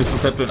mentioned Abyssal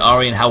Scepter and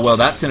RE and how well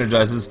that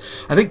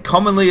synergizes. I think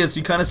commonly, as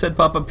you kind of said,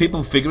 Papa,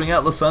 people figuring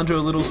out Lysandra a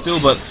little still,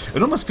 but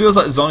it almost feels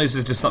like Zhonya's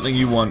is just something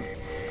you want.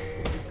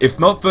 If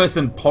not first,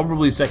 then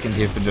probably second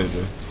here for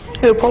Jojo.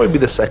 It'll probably be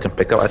the second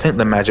pickup. I think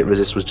the Magic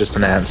Resist was just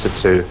an answer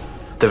to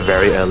the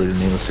very early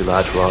needlessly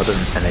large rod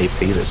and AP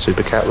that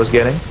Supercat was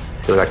getting.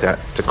 It was like that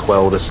to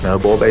quell the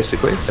snowball,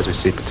 basically, as we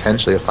see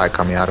potentially a fight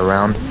coming out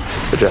around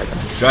the Dragon.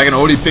 Dragon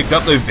already picked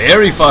up, though,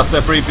 very fast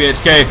there for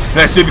EPHK.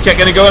 Now Supercat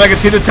going to go, and I can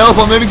see the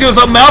teleport moving to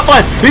us on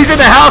Malphite. He's in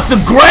the house.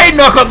 The great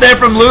knock up there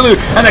from Lulu,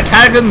 and the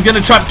Cataclysm's going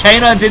to trap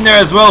Canines in there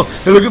as well.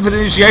 They're looking for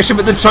the initiation,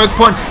 but the choke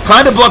point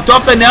kind of blocked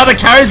off there. Now the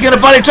carry's going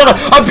to fight each other.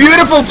 A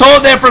beautiful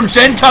taunt there from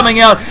Shen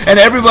coming out,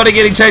 and everybody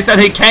getting chased down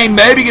here. Kayn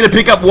maybe going to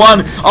pick up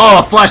one. Oh,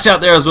 a flash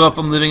out there as well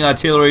from Living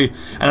Artillery,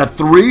 and a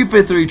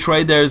 3-for-3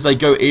 trade there as they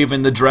go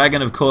even. The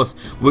Dragon, of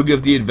course, will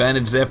give the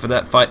advantage there for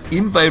that fight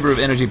in favor of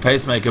Energy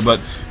Pacemaker, but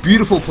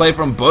beautiful play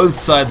from both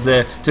sides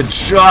there to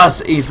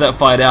just ease that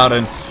fight out,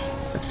 and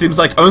it seems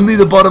like only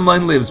the bottom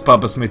lane lives,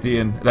 Papa Smithy,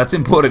 and that's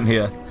important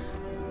here.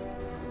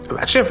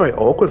 Actually a very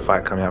awkward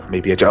fight coming out from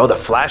EPH. Oh, the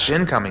flash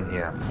incoming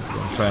here.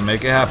 Try and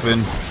make it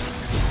happen.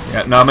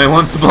 Yeah, Name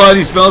wants the blood,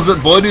 he smells it.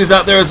 Voidu's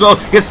out there as well.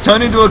 Gets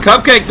turned into a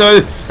cupcake though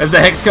as the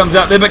Hex comes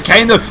out there. But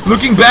Kayn though,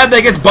 looking bad there,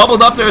 gets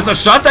bubbled up there as the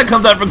shutdown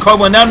comes out from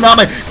Kog'Maw. Now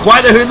Name,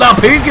 quite the hoot.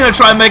 Laopi's going to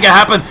try and make it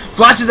happen.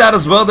 Flashes out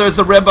as well there as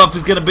the red buff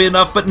is going to be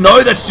enough. But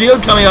no, the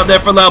shield coming out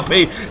there for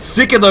Laopi.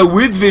 Sicker though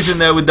with vision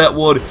there with that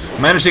ward.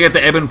 Managed to get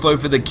the ebb and flow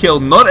for the kill.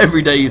 Not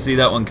every day you see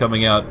that one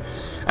coming out.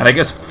 And I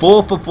guess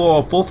 4 for 4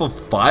 or 4 for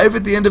 5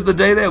 at the end of the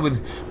day there,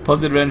 with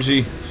Positive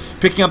Energy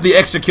picking up the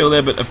extra kill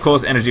there, but of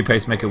course Energy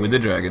Pacemaker with the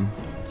Dragon.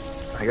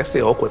 I guess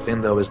the awkward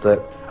thing though is that,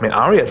 I mean,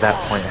 Ari at that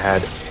point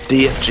had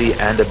DFG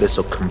and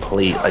Abyssal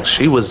complete. Like,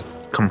 she was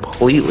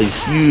completely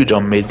huge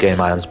on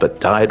mid-game items,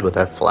 but died with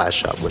her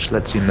flash up, which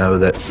lets you know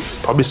that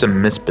probably some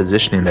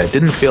mispositioning there.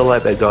 Didn't feel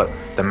like they got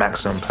the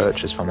maximum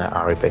purchase from that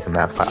Ari pick in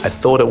that fight. I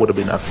thought it would have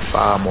been a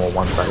far more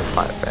one-sided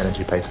fight for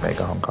Energy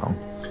Pacemaker Hong Kong.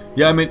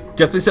 Yeah, I mean,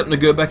 definitely something to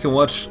go back and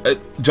watch.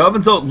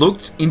 Jarvan's ult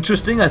looked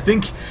interesting. I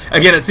think,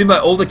 again, it seemed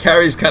like all the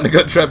carries kind of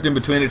got trapped in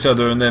between each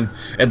other, and then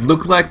it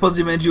looked like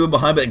Positive Energy were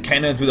behind, but it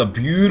came out with a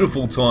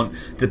beautiful taunt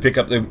to pick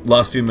up the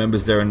last few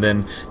members there, and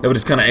then they were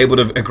just kind of able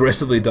to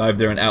aggressively dive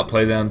there and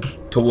outplay them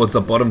towards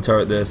the bottom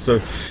turret there. So,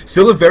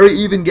 still a very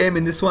even game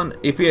in this one.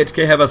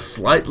 EPHK have a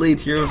slight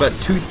lead here of about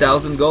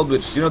 2,000 gold,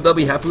 which, you know, they'll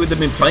be happy with. They've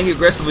been playing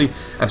aggressively,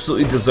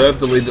 absolutely deserve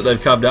the lead that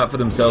they've carved out for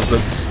themselves,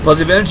 but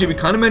Positive Energy, we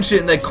kind of mentioned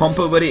it in their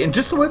compo buddy, and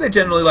just the way they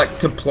generally like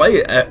to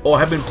play or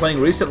have been playing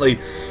recently,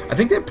 I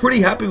think they're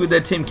pretty happy with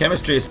their team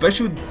chemistry,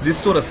 especially with this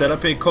sort of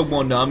setup here.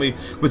 Kog'Maw, Nami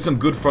with some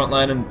good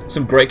frontline and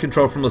some great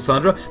control from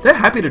Lissandra. They're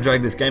happy to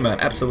drag this game out,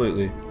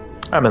 absolutely.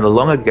 I mean, the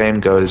longer the game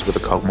goes with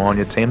the Kog'Maw on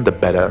your team, the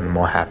better and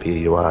more happier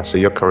you are. So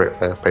you're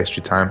correct there,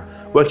 Pastry Time.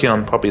 Working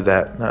on probably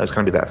that, no, it's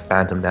going to be that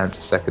Phantom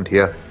Dancer second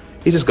here.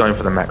 He's just going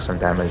for the maximum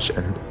damage,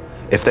 and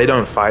if they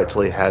don't fight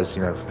till he has,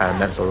 you know, Phantom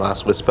Dancer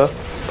Last Whisper,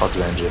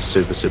 Positive Energy is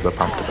super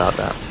pumped about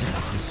that.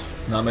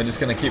 Nami just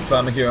going to keep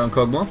farming here on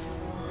Kog'Maw.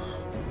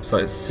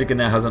 So Sika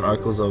now has an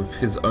Oracles of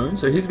his own,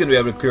 so he's going to be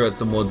able to clear out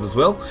some wards as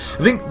well.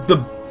 I think the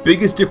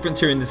biggest difference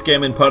here in this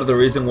game, and part of the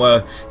reason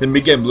why the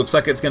mid game looks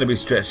like it's going to be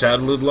stretched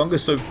out a little longer,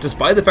 so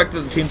despite the fact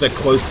that the teams are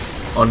close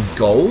on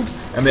gold,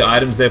 and the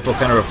items therefore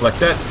kind of reflect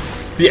that,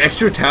 the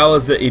extra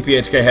towers that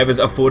EPHK have is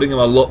affording them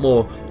a lot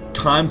more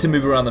time to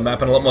move around the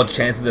map and a lot more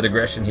chances at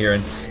aggression here.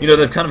 And, you know,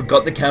 they've kind of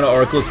got the counter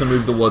oracles to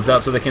move the wards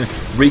out so they can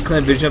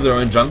reclaim vision of their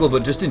own jungle,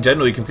 but just in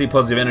general you can see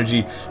Positive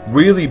Energy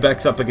really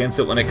backs up against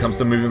it when it comes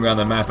to moving around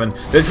the map, and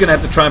they're just going to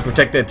have to try and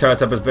protect their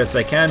turrets up as best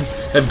they can.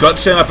 They've got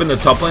Shen up in the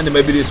top lane to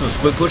maybe do some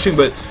split pushing,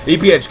 but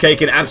EPHK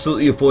can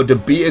absolutely afford to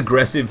be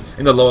aggressive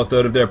in the lower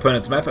third of their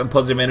opponent's map, and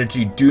Positive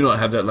Energy do not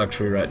have that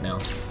luxury right now.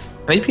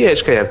 And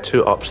EPHK have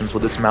two options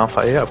with its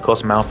Malphite here. Of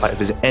course, Malphite, if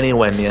he's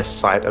anywhere near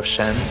sight of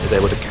Shen, is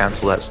able to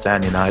cancel that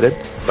stand United.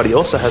 But he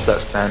also has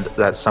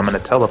that Summoner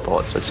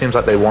Teleport, so it seems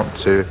like they want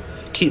to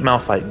keep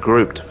Malphite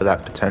grouped for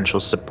that potential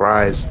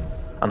surprise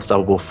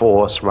unstoppable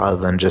force, rather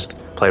than just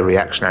play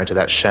reactionary to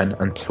that Shen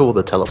until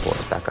the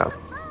teleport's back up.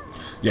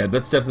 Yeah,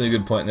 that's definitely a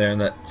good point there, and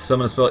that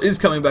Summoner spell is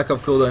coming back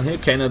off cooldown here.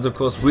 Kanon's, of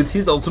course, with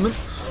his ultimate,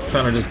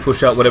 trying to just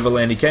push out whatever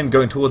lane he can,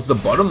 going towards the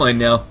bottom lane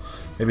now.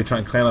 Maybe try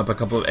and climb up a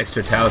couple of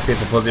extra towers here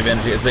for Positive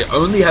Energy, as they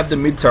only have the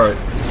mid turret.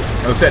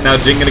 It looks like now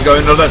Jing going to go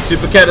into that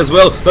Super Cat as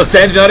well. The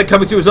Stand United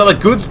coming through as well. A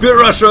good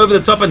Spirit Rusher over the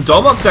top, and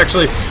Domok's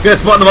actually going to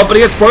spot them up, but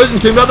he gets frozen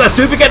to him. Now that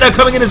Super Cat now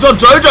coming in as well.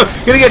 Jojo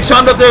going to get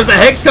chummed up there as the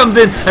Hex comes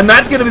in, and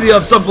that's going to be the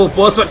unstoppable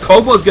force, but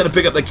Kog'Maw's going to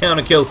pick up the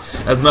counter kill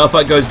as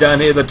Malphite goes down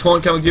here. The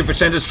taunt coming through for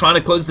Shen, just trying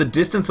to close the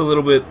distance a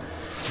little bit.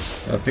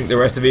 I think the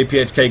rest of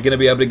EPHK going to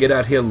be able to get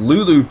out here.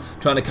 Lulu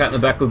trying to cut in the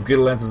back with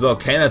Glitter Lance as well.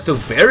 Kana still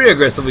very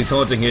aggressively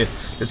taunting here.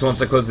 Just wants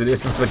to close the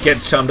distance, but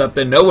gets chummed up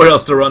there. Nowhere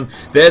else to run.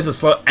 There's a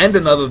slot and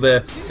another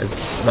there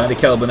as 90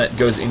 Calibernet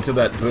goes into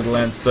that Glitter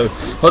Lance. So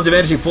Positive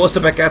Energy forced to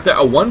back out there.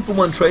 A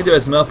 1-for-1 trade there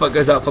as Malphite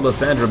goes out for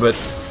Lissandra, but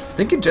I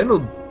think in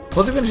general,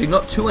 Positive Energy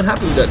not too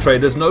unhappy with that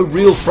trade. There's no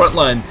real front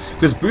line,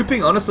 because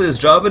Booping, honestly, as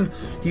Jarvan,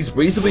 he's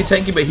reasonably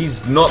tanky, but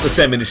he's not the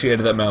same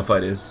initiator that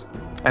Malphite is.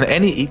 And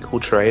any equal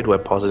trade where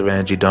Positive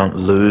Energy don't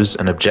lose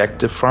an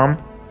objective from,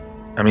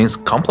 I mean, it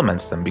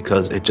complements them,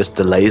 because it just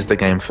delays the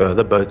game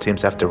further. Both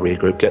teams have to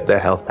regroup, get their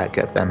health back,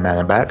 get their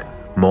mana back.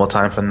 More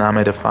time for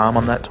Nami to farm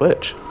on that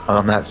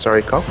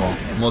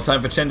Kog'Maw. More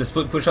time for Chen to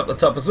split push up the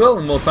top as well,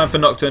 and more time for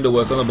Nocturne to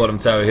work on the bottom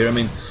tower here. I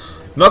mean,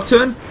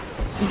 Nocturne,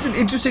 he's an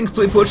interesting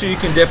split pusher. You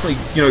can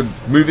definitely, you know,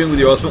 move in with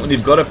your ultimate when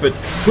you've got it, but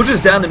pushes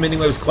down the mini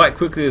waves quite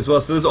quickly as well.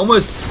 So there's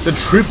almost the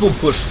triple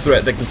push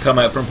threat that can come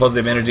out from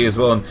Positive Energy as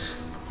well. And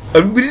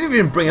we didn't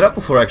even bring it up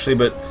before, actually,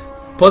 but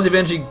Positive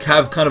Energy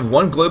have kind of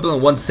one global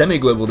and one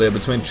semi-global there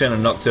between Shen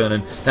and Nocturne,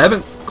 and they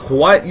haven't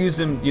quite used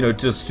them, you know,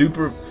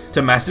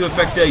 to massive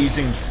effect there,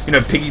 using, you know,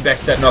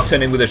 piggyback that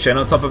Nocturne in with a Shen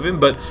on top of him.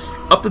 But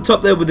up the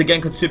top there with the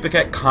gank on Super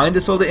Cat, kind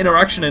of saw the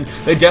interaction, and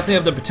they definitely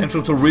have the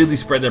potential to really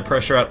spread their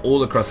pressure out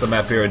all across the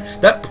map here, and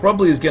that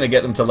probably is going to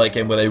get them to late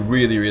game where they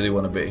really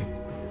want to be.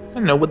 I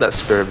know with that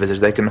Spirit Visage,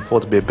 they can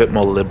afford to be a bit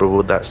more liberal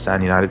with that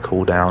Stand United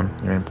cooldown.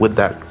 I mean, with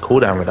that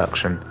cooldown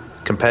reduction,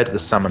 compared to the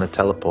Summoner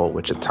Teleport,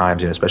 which at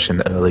times, you know, especially in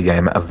the early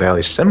game, a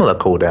very similar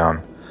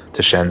cooldown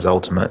to Shen's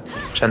ultimate.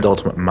 Shen's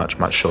ultimate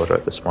much shorter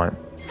at this point.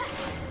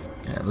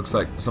 Yeah, it looks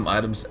like some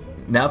items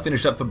now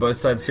finished up for both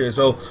sides here as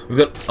well. We've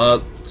got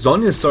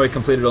Zhonya's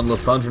completed on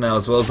Lysandra now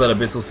as well as that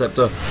Abyssal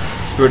Scepter.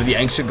 Spirit of the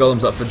Ancient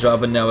Golems up for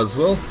Jarvan now as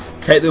well.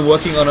 Caitlyn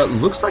working on it.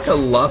 Looks like a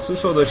Last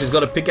Whisper, although she's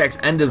got a Pickaxe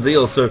and a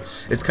Zeal, so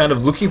it's kind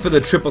of looking for the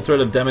triple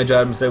threat of damage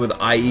items there with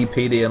IE,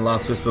 PD, and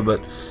Last Whisper, but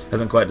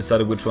hasn't quite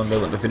decided which one they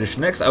want to finish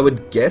next. I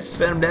would guess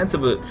Phantom Dancer,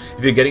 but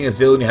if you're getting a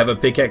Zeal and you have a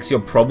Pickaxe,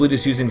 you're probably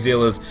just using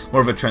Zeal as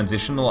more of a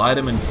transitional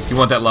item, and you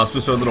want that Last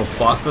Whisper a little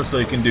faster so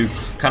you can do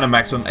kind of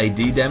maximum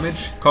AD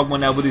damage. Kog'Maw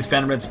now with his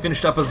Phantom Dancer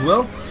finished up as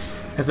well.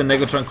 Has a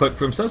Negatron Cloak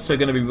for himself, so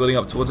going to be building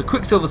up towards a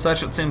Quicksilver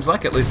Sash, it seems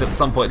like, at least at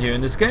some point here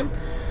in this game.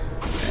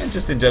 And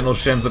just in general,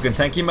 Shen's looking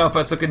tanky,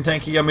 Malphite's looking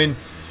tanky. I mean,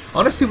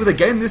 honestly, with a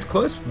game this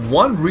close,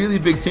 one really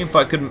big team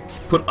fight could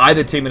put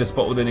either team in a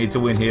spot where they need to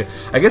win here.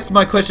 I guess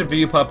my question for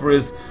you, Papa,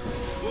 is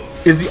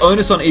the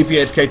onus on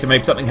EPHK to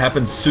make something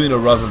happen sooner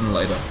rather than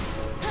later?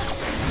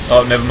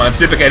 Oh, never mind.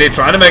 Supercat here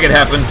trying to make it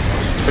happen.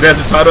 But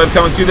there's the Tidal Wave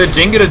coming through there.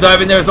 Jinga to dive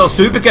in there as well.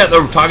 Supercat,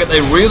 the target they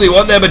really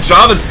want there. But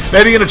Jarvan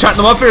maybe going to chat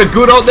them off here. A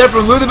good ult there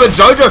from Luther. But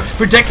Jojo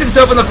protects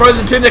himself in the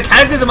Frozen Tomb. The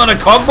Cataclysm on a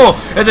Kog'Maw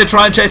as they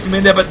try and chase him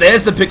in there. But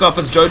there's the pick off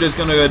as Jojo's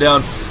going to go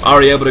down.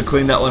 Ari able to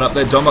clean that one up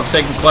there. Domok's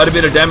taking quite a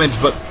bit of damage,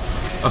 but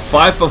a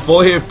 5 for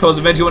 4 here if Pels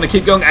eventually want to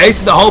keep going. Ace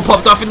and the hole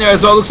popped off in there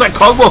as well. Looks like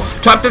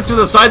Kog'Maw trapped up to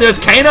the side there as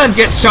Canines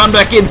gets charmed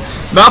back in.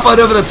 Malphite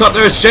over the top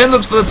there as Shen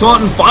looks for the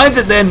taunt and finds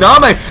it there.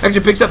 Name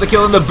actually picks up the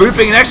kill and the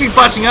booping and actually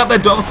flashing out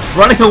that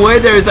running away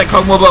there is that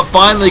Kog'Maw, but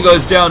finally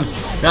goes down.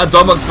 Now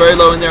Domok's very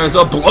low in there as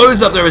well.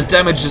 Blows up there as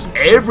damage just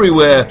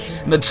everywhere.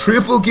 And the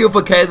triple kill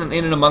for Caitlyn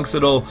in and amongst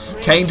it all.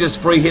 Kane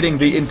just free hitting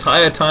the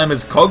entire time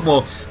as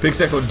Kog'Maw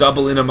picks up a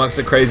double in amongst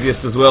the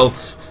craziest as well.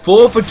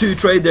 4 for 2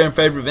 trade there in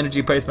favour of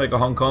Energy Pacemaker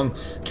Hong Kong.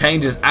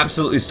 Kane just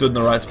absolutely stood in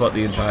the right spot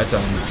the entire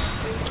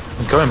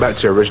time. Going back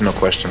to your original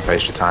question,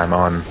 Pastry Time,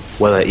 on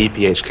whether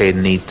EPHK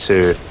need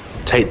to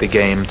take the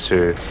game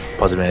to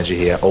Positive Energy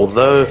here.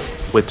 Although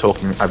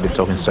I've been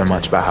talking so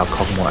much about how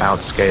Kog'Maw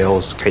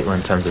outscales Caitlyn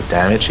in terms of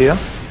damage here.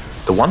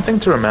 The one thing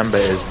to remember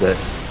is that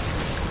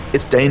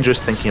it's dangerous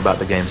thinking about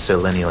the game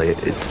so linearly.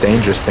 It's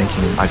dangerous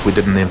thinking like we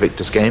did in the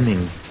Invictus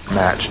Gaming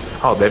match.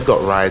 Oh, they've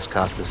got Ryze,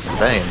 Karthus, and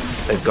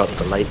Vayne. They've got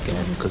the late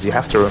game, because you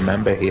have to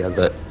remember here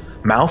that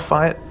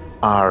Malphite,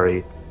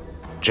 Ahri,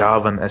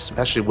 Jarvan,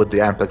 especially with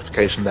the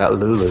amplification of that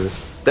Lulu,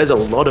 there's a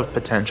lot of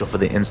potential for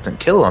the instant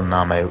kill on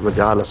Name,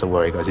 regardless of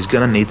where he goes. He's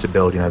going to need to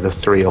build, the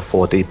 3 or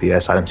 4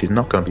 DPS items. He's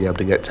not going to be able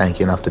to get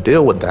tanky enough to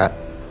deal with that.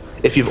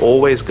 If you've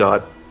always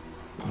got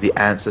the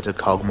answer to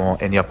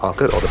Kog'Maw in your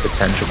pocket, or the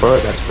potential for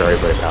it, that's very,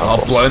 very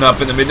powerful. Oh, blown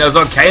up in the mid nose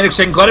on Kane,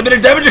 extending quite a bit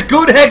of damage. A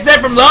good hex there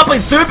from Larpling.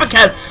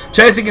 Supercat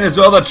chasing in as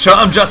well. The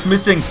charm just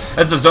missing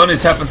as the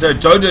Zonies happens there.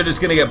 Jojo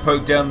just going to get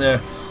poked down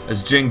there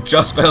as Jing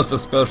just fails to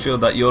spell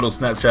shield that Yordle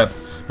Snaptrap.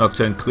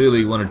 Nocturne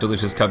clearly wanted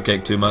Delicious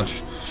Cupcake too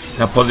much.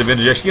 Now Positive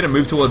Energy actually going to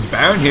move towards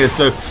Baron here,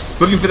 so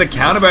looking for the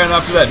counter Baron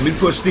after that mid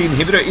push. The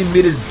inhibitor in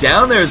mid is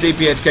down there as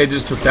EPHK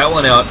just took that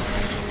one out.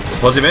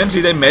 Positive Energy,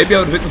 they may be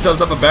able to pick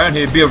themselves up a Baron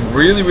here. It'd be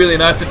really, really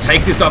nice to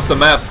take this off the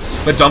map.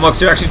 But Domok's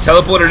here actually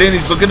teleported in.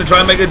 He's looking to try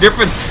and make the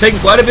difference. Taking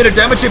quite a bit of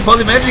damage here.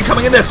 Positive Energy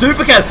coming in there.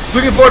 Supercat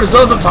looking for it as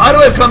well as the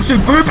Tidal Wave comes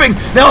through. Booping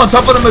now on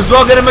top of them as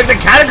well. Going to make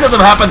the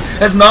Cataclysm happen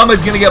as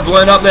Nama's going to get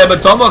blown up there.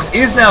 But Domox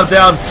is now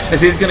down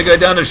as he's going to go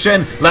down to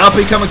Shen.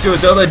 Laopi coming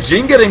through as well. They're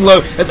Jin getting low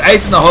as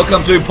Ace and the Hole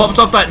come through. Pops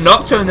off that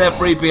Nocturne there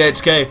for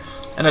EPHK.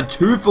 And a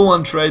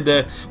 2-for-1 trade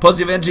there.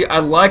 Positive Energy, I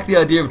like the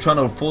idea of trying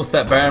to force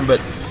that Baron, but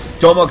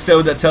Domox there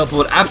with that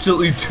teleport,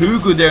 absolutely too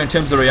good there in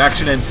terms of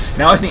reaction, and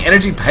now I think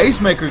Energy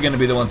Pacemaker are going to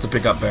be the ones to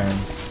pick up Baron.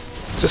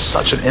 It's just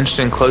such an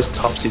interesting, close,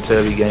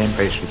 topsy-turvy game,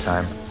 Pastry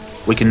Time.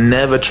 We can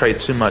never trade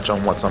too much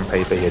on what's on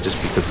paper here,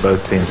 just because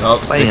both teams are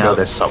playing out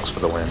their socks for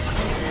the win.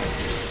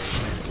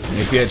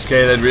 EPHK,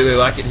 they'd really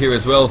like it here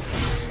as well.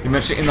 You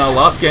mentioned it in our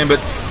last game, but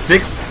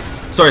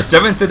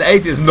 7th and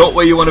 8th is not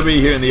where you want to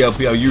be here in the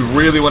LPL. You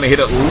really want to hit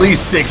at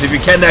least 6 if you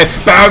can there.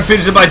 Baron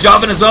finishes by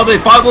Jarvan as well. The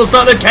 5 will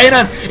start. The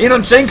Canines in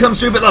on Shen comes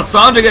through, but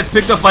Lysandra gets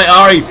picked up by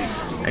Ahri.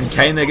 And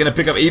Kane, they're going to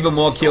pick up even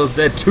more kills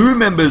there. 2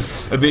 members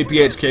of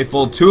EPHK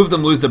fall. 2 of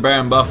them lose the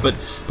Baron buff, but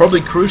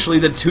probably crucially,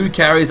 the 2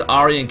 carries,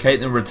 Ahri and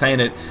Caitlyn, retain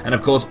it. And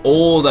of course,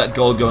 all that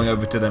gold going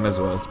over to them as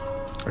well.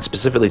 And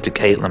specifically to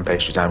Caitlyn,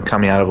 Pastry Time,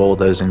 coming out of all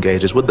those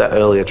engages with that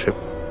earlier trip,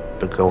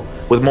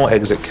 with more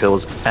exit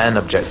kills and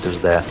objectives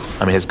there.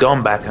 I mean, has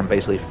gone back and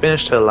basically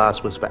finished her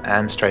last Whisper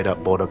and straight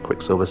up bought a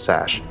Quicksilver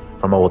Sash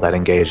from all that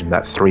engagement,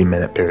 that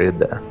 3-minute period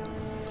there.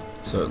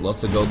 So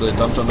lots of gold there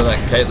dumped onto that.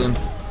 Caitlyn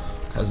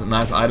has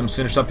nice items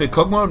finished up here.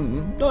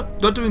 Kog'Maw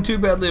not doing too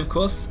badly, of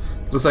course.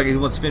 Looks like he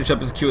wants to finish up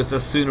his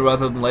QSS sooner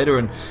rather than later,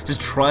 and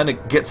just trying to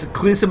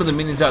clear some of the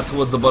minions out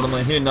towards the bottom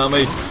lane here.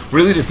 Name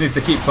really just needs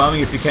to keep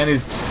farming if he can.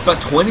 He's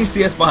about 20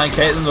 CS behind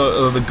Caitlyn,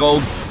 or the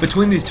gold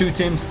between these two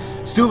teams.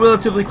 Still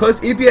relatively close.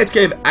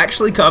 EPHK have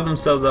actually carved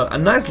themselves out a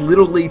nice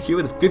little lead here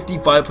with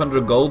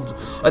 5,500 gold.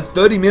 At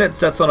 30 minutes,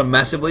 that's not a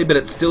massive lead, but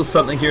it's still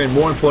something here, and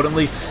more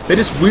importantly, they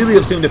just really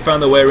have seemed to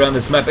find their way around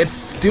this map. It's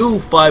still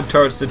 5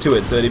 turrets to 2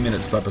 at 30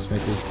 minutes, Papa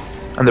Smithy.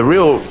 And the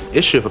real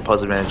issue for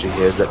Positive Energy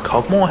here is that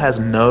Kog'Maw has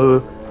no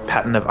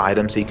pattern of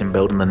items he can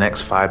build in the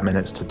next 5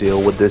 minutes to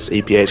deal with this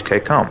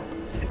EPHK comp.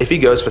 if he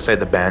goes for, say,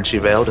 the Banshee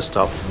Veil to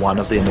stop one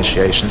of the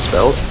initiation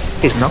spells,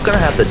 he's not going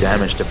to have the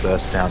damage to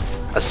burst down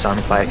a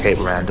Sunfire Cape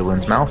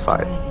Randuin's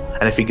Malphite.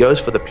 And if he goes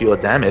for the pure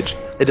damage,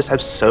 they just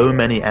have so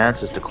many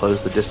answers to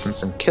close the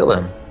distance and kill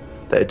him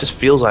that it just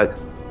feels like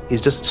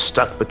he's just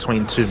stuck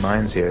between two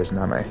minds here, is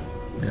Name.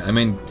 Yeah, I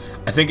mean,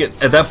 I think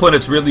at that point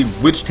it's really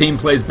which team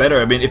plays better.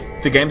 I mean, if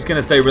the game's going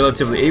to stay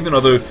relatively even,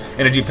 although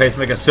Energy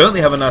Pacemaker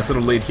certainly have a nice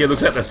little lead here.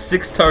 Looks like the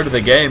 6th turret of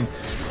the game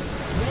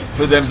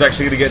for them's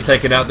actually going to get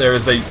taken out there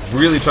as they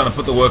really trying to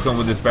put the work on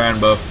with this Baron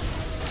buff.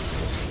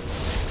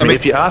 I mean,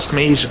 if you ask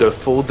me, he should go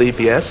full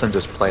DPS and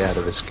just play out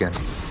of his skin.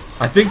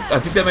 I think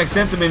that makes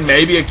sense. I mean,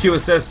 maybe a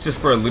QSS just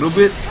for a little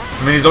bit.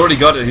 I mean, he's already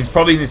got it. He's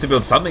probably needs to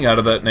build something out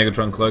of that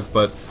Negatron Cloak,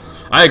 but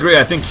I agree.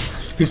 I think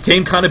his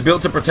team kind of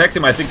built to protect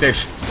him. I think they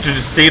should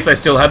just see if they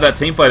still have that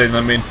team fight in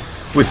them. I mean,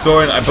 we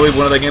saw in, I believe,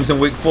 one of their games in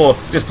week 4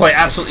 just play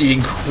absolutely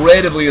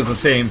incredibly as a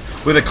team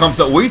with a comp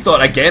that we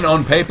thought, again,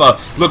 on paper,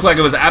 looked like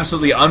it was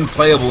absolutely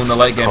unplayable in the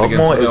late game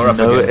against Kog'Maw is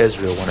no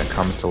Ezreal when it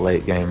comes to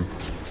late game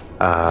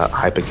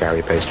hyper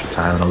carry pastry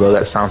time, and although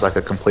that sounds like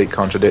a complete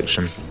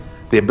contradiction,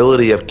 the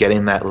ability of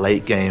getting that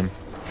late game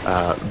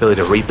ability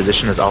to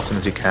reposition as often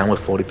as you can with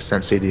 40%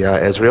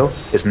 CDR Ezreal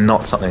is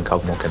not something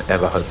Kog'Maw can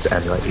ever hope to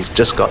emulate. He's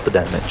just got the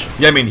damage.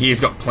 Yeah, I mean, he's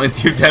got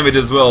plenty of damage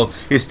as well.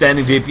 His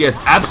standing DPS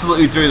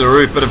absolutely through the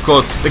roof, but of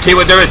course, the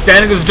keyword there is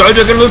standing because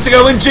Jojo going to look to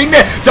go in. Jing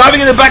there,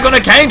 diving in the back on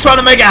a Kane, trying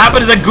to make it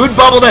happen. There's a good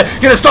bubble there.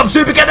 Going to stop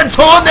Super Cat, the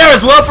taunt there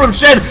as well from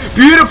Shed.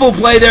 Beautiful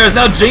play there as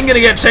now Jing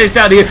going to get chased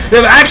out here.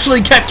 They've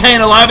actually kept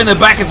Kane alive in the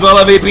back as well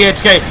of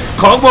EPHK.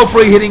 Kog'Maw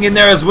free hitting in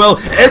there as well.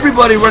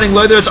 Everybody running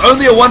low there. It's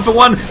only a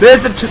 1-for-1.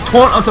 There's the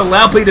taunt onto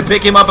Laopi to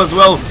pick him up as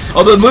well.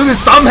 Although Luna's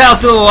somehow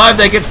still alive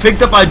there, gets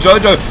picked up by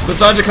Jojo.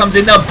 Lissandra comes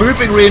in now,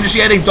 booping,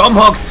 reinitiating Dom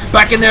Hawks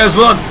back in there as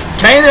well.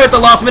 Kane there at the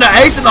last minute,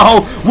 ace in the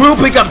hole. Will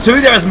pick up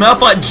 2 there as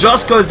Malphite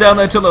just goes down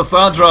there to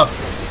Lissandra.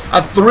 A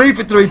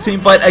 3-for-3 team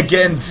fight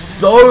again,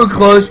 so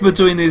close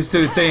between these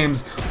two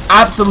teams.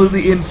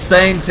 Absolutely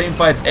insane team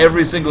fights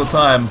every single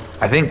time.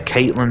 I think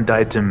Caitlyn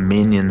died to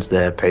minions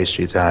there,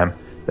 pastry time,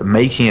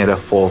 making it a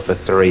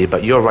 4-for-3,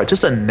 but you're right,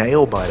 just a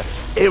nail biter.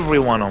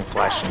 Everyone on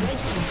flashing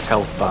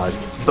health bars,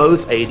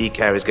 both AD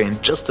carries getting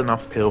just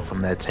enough peel from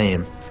their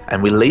team,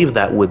 and we leave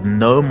that with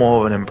no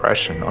more of an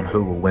impression on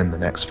who will win the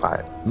next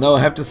fight. No, I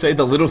have to say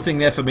the little thing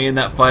there for me in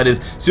that fight is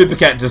Super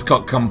Cat just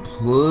got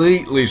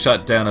completely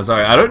shut down.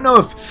 Azari, I don't know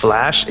if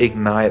Flash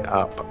Ignite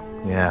up.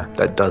 Yeah,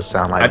 that does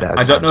sound like that.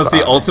 I don't know if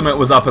the ultimate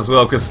was up as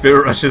well, because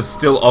Spirit Rush is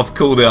still off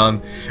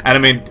cooldown. And I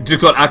mean,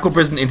 just got Aqua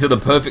Prison into the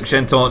perfect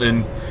Shen taunt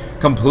and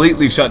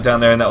completely shut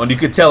down there in that one. You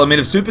could tell, I mean,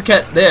 if Super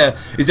Cat there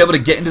is able to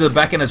get into the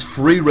back and has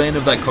free reign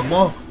of that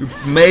Kog'Maw,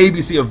 we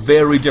maybe see a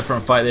very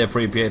different fight there for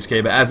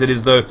EPHK. But as it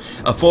is, though,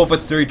 a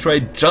 4-for-3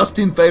 trade just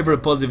in favor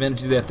of Positive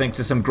Energy there, thanks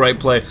to some great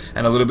play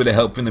and a little bit of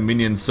help from the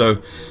minions. So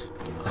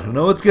I don't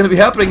know what's going to be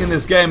happening in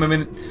this game. I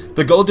mean,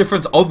 the goal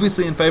difference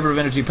obviously in favor of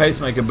Energy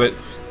Pacemaker, but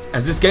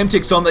as this game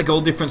ticks on, that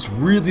goal difference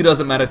really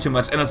doesn't matter too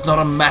much, and it's not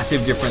a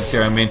massive difference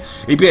here. I mean,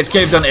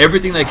 EPHK have done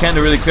everything they can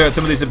to really clear out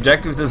some of these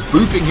objectives. There's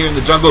Booping here in the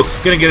jungle,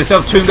 going to get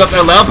himself tuned up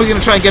there. Laopi going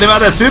to try and get him out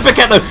there. Super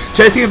Cat, though,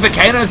 chasing him for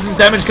Kano as the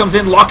damage comes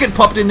in. Locket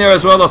popped in there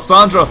as well.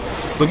 Lissandra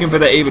looking for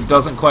the E, but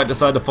doesn't quite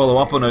decide to follow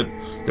up on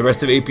it. The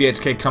rest of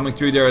EPHK coming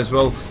through there as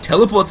well.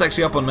 Teleport's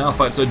actually up on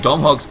Malphite, so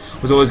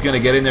Domhogs was always going to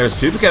get in there.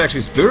 Super Cat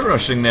actually Spirit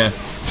Rushing there.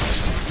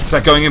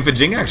 That going in for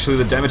Jing, actually.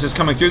 The damage is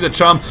coming through. The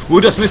Charm will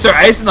just miss their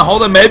ace in the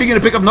holder. Maybe going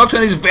to pick up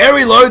Nocturne. He's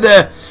very low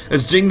there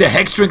as Jing, the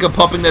Hex Drinker,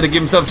 popping there to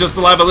give himself just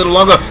alive a little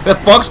longer. The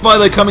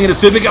Foxfire coming into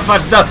Super Cat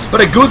flashes out,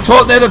 but a good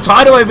taunt there. The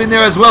Tidal Wave in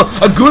there as well.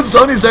 A good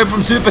zoning zone from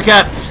Super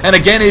Cat. And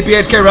again,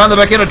 EPHK around the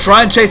back end to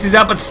try and chase these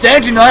out, but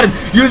Stand United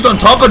used on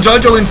top of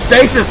Jojo in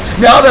stasis.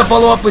 Now they'll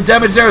follow up with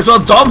damage there as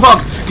well.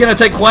 Domhawk's going to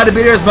take quite a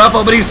bit here as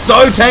Malphite, but he's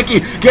so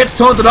tanky. Gets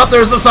taunted up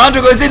there as Lissandra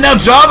goes in. Now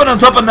Jarvan on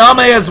top of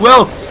Name as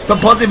well. But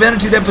Positive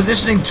Energy, they're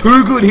positioning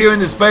too good here in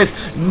this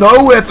space.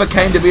 Nowhere for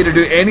Kane to be to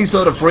do any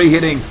sort of free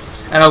hitting.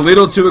 And a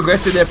little too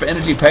aggressive there for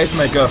Energy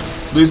Pacemaker.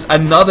 Lose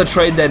another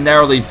trade there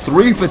narrowly.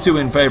 3-for-2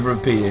 in favor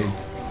of PE.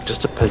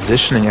 Just a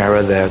positioning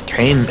error there.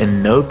 Kane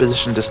in no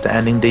position to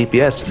standing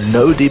DPS.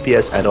 No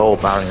DPS at all,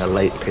 barring a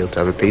late peel to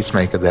have a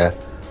Peacemaker there.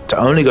 To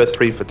only go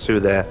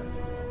 3-for-2 there,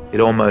 it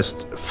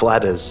almost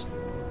flatters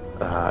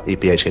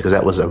EPHK, because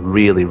that was a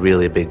really,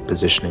 really big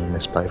positioning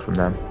misplay from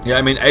them. Yeah,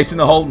 I mean, ace in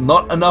the hole,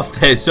 not enough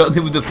there.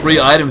 Certainly with the 3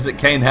 items that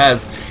Kane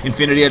has.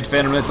 Infinity Edge,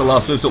 Phantom Lance, the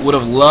last swoops, that would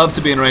have loved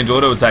to be in range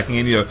auto attacking.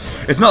 And, you know,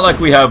 it's not like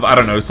we have, I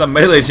don't know, some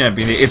melee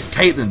champion here. It's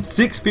Caitlyn.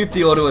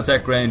 650 auto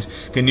attack range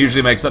can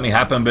usually make something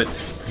happen, but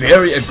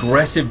very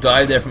aggressive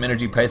dive there from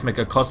Energy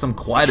Pacemaker cost them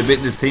quite a bit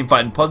in this team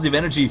fight. And Positive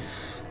Energy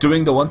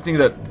doing the one thing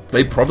that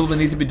they probably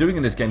need to be doing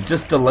in this game,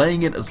 just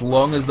delaying it as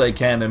long as they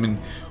can. I mean,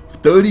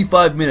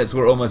 35 minutes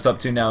we're almost up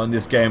to now in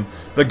this game.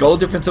 The gold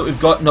difference that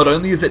we've got, not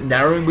only is it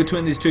narrowing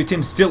between these two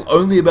teams, still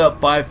only about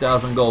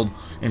 5,000 gold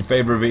in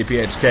favor of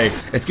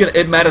EPHK.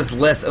 It matters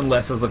less and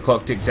less as the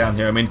clock ticks down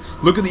here. I mean,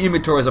 look at the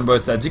inventories on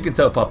both sides. You can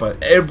tell, Papa,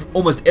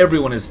 almost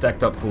everyone is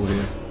stacked up full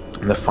here.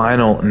 And the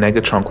final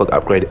Negatron Cloak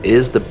upgrade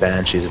is the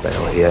Banshee's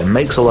Veil here. It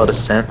makes a lot of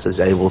sense. It's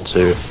able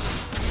to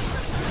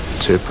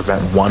to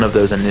prevent one of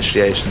those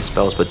initiation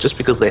spells, but just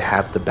because they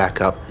have the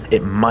backup,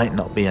 it might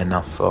not be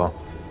enough for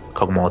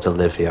Kog'Maw to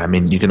live here. I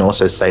mean, you can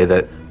also say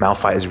that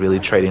Malphite is really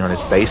trading on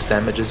his base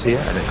damages here,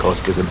 and of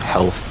course gives him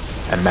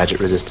health and magic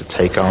resist to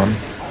take on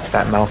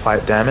that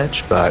Malphite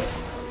damage, but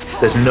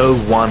there's no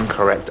one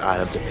correct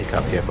item to pick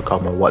up here for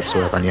Kog'Maw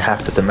whatsoever, and you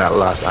have to think that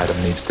last item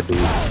needs to be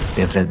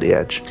the Infinity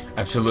Edge.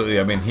 Absolutely,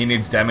 I mean, he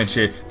needs damage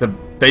here.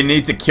 They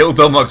need to kill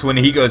Domhox when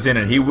he goes in,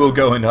 and he will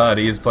go in hard.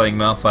 He is playing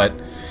Malphite.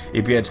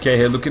 EPHK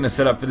here looking to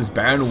set up for this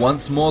Baron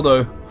once more,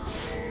 though.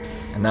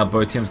 And now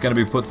both teams going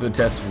to be put to the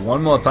test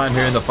one more time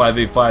here in the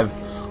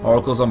 5v5.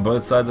 Oracles on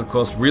both sides, of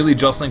course, really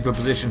jostling for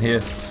position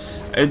here.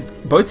 And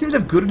both teams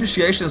have good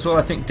initiation as well.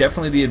 I think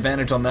definitely the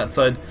advantage on that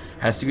side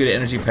has to go to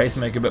Energy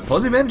Pacemaker, but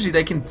Positive Energy,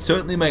 they can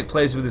certainly make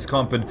plays with this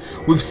comp, and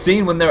we've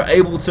seen when they're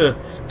able to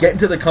get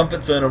into the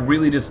comfort zone and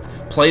really just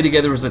play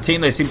together as a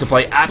team, they seem to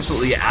play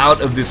absolutely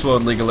out of this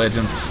world League of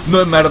Legends,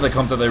 no matter the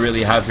comp that they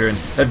really have here, and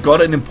they've got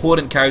an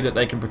important carry that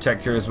they can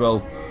protect here as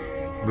well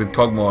with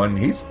Kog'Maw, and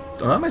he's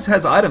almost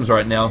has items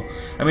right now.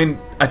 I mean,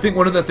 I think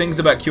one of the things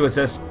about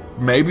QSS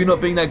maybe not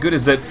being that good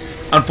is that,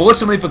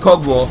 unfortunately for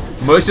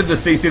Kog'Maw, most of the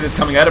CC that's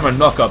coming out of him are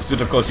knockups,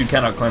 which of course you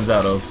cannot cleanse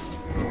out of.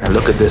 And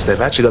look at this,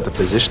 they've actually got the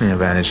positioning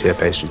advantage here,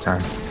 Pastry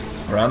Time.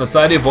 Around the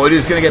side here, Void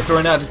is going to get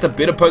thrown out. Just a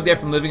bit of poke there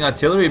from Living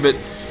Artillery, but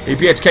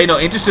EPHK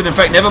not interested. In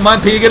fact, never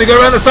mind. P going to go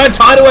around the side.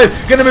 Tidal Wave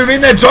going to move in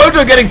there.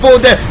 Jojo getting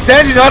forward there.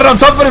 Sands United on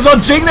top of it as well.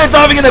 Jing there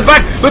diving in the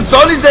back, but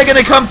Sonny's there going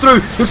to come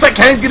through. Looks like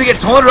Kane's going to get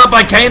taunted up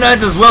by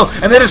K9s as well,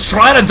 and they're just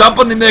trying to dump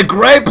on him there.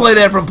 Great play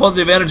there from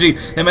Positive Energy.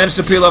 They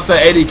managed to peel off their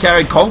AD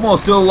carry. Kog'Maw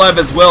still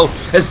alive as well.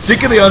 As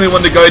Sick the only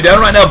one to go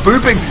down right now.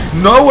 Booping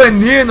nowhere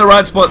near in the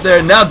right spot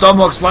there. Now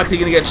Domhox likely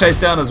going to get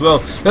chased down as well.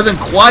 Doesn't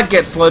quite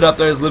get slowed up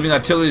there as Living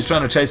Artillery is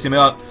trying to chase him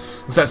out.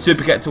 Looks like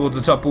Supercat towards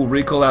the top will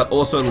recall out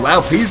also.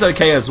 Lao P's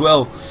okay as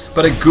well,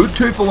 but a good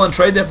 2-for-1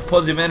 trade there for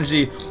Positive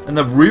Energy, and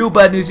the real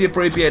bad news here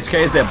for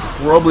EPHK is they're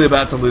probably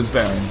about to lose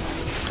Baron.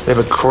 They have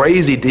a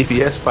crazy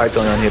DPS fight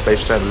going on here,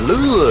 based on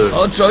Lulu.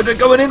 Oh, Jojo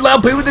going in, Lao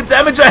P with the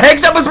damage, a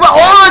Hex up as well.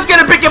 Oh, it's going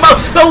to pick him up.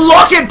 The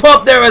locket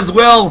pop there as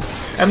well,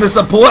 and the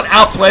support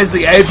outplays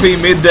the AP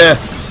mid there,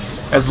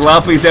 as Lao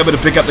P's able to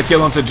pick up the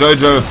kill onto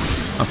Jojo.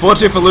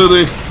 Unfortunately for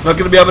Lulu, not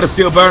going to be able to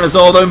steal Baron as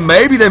well, although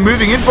maybe they're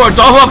moving in for it.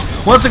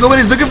 Domhox wants to go in,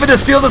 he's looking for the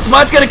steal. The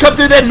Smite's going to come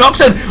through there.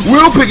 Nocturne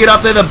will pick it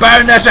up there. The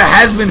Baron Nasher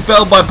has been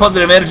felled by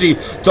Positive Energy.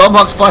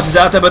 Domhox flashes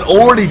out there, but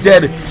already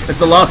dead as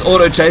the last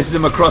auto chases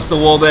him across the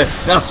wall there.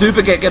 Now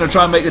Supercat going to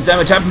try and make the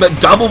damage happen, but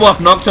double buff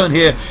Nocturne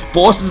here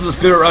forces the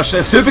Spirit Rush there.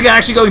 Supercat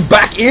actually going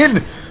back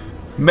in,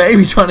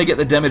 maybe trying to get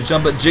the damage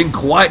done, but Jing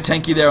quite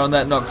tanky there on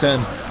that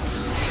Nocturne.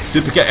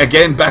 Supercat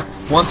again back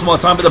once more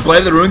time, but the Blade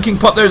of the Rune King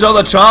pop there as well.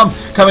 The Charm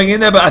coming in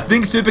there, but I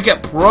think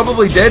Supercat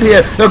probably dead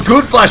here. The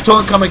good flash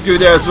taunt coming through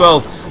there as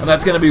well, and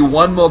that's going to be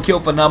one more kill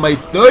for Name.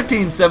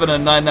 13, 7,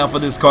 and 9 now for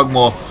this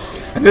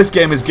Kog'Maw. And this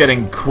game is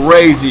getting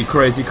crazy,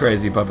 crazy,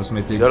 crazy, Papa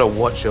Smithy. You gotta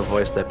watch your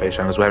voice there, Patreon,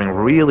 because we're having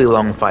really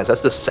long fights.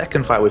 That's the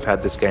second fight we've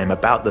had this game,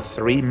 about the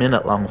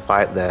 3-minute long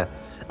fight there.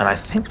 And I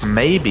think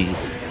maybe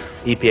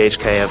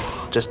EPHK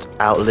have just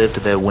outlived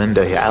their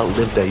window here,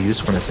 outlived their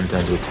usefulness in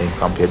terms of a team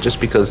comp here,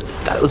 just because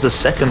that was the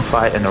second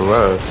fight in a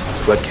row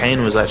where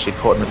Kayn was actually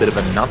caught in a bit of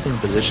a nothing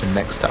position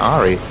next to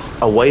Ahri,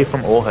 away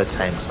from all her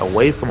tanks,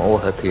 away from all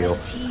her peel,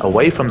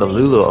 away from the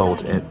Lulu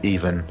ult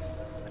even,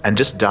 and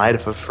just died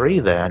for free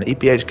there. And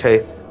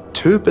EPHK,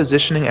 2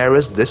 positioning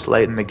errors this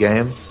late in the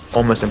game,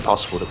 almost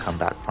impossible to come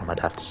back from,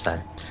 I'd have to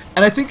say.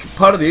 And I think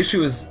part of the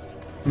issue is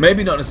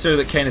maybe not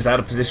necessarily that Kayn is out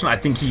of position. I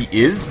think he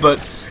is, but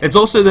it's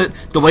also that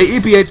the way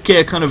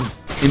EPHK are kind of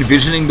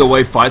envisioning the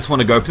way fights want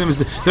to go for them is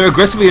they're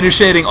aggressively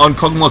initiating on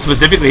Kog'Maw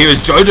specifically. Here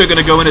is Jojo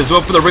going to go in as well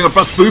for the Ring of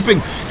Frost,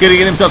 booping,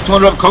 getting himself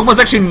taunted up. Kog'Maw's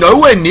actually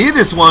nowhere near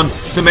this one,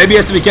 so maybe he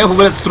has to be careful,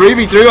 but it's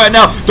 3v3 right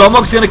now.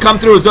 Domhox going to come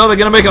through as well.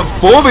 They're going to make it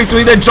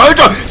 4v3. Then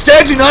Jojo,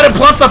 Stage United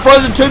plus the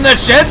Frozen Tomb. That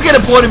Shan's going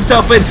to port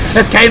himself in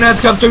as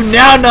K9's come through.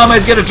 Now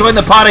Name's going to join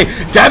the party.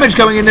 Damage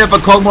coming in there for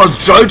Kog'Maw as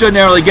Jojo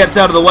narrowly gets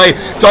out of the way.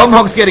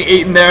 Domhox getting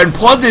eaten there, and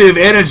Positive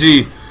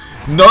Energy,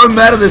 no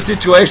matter the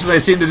situation, they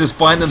seem to just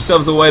find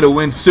themselves a way to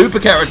win.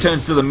 Supercat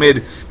returns to the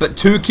mid, but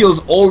 2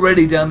 kills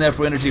already down there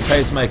for Energy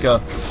Pacemaker.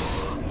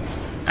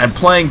 And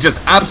playing just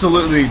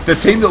absolutely the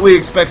team that we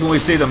expect when we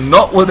see them,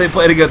 not when they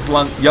played against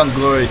Young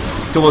Glory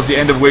towards the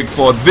end of week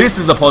 4. This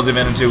is the Positive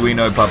Energy we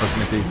know, Papa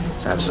Smithy.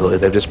 Absolutely,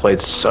 they've just played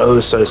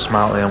so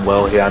smartly and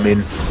well here. I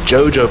mean,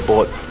 Jojo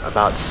bought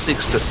about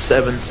 6 to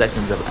 7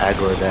 seconds of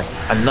aggro there.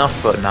 Enough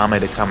for Name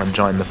to come and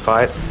join the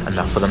fight,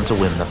 enough for them to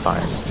win the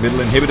fight. Middle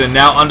inhibitor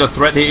now under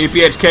threat here.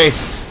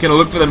 EPHK going to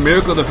look for the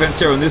miracle defense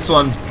here on this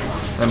one.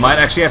 They might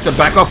actually have to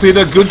back off here.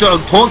 The good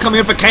taunt coming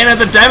in for Kayn has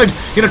the damage.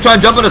 Going to try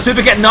and dump on a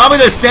Supercat.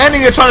 Nami, they're standing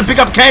there trying to pick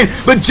up Kayn,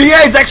 but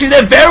GA is actually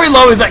there very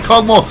low. Is that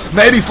Kog'Maw?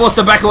 Maybe forced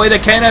to back away there.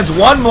 Kayn adds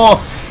one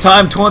more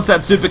time, taunts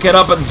that Supercat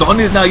up, but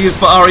Zon is now used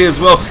for Ahri as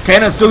well.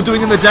 Kayn's still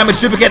doing him the damage.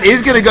 Supercat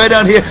is going to go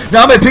down here.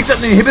 Name picks up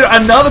the inhibitor.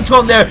 Another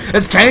taunt there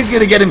as Kayn's going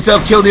to get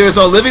himself killed here as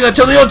well. Living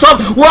until the on top.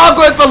 Wild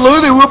growth for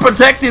Lulu will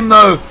protect him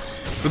though.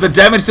 But the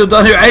damage still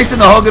done here. Ace in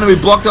the hole going to be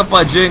blocked up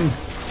by Jing.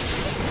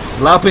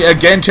 Laupi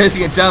again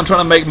chasing it down,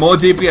 trying to make more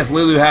DPS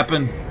Lulu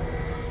happen.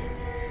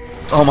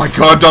 Oh my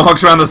god,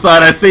 Domhawk's around the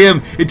side, I see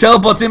him. He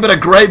teleports in, but a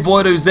great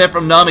Void who's there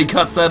from Nami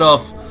cuts that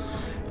off.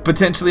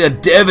 Potentially a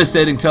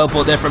devastating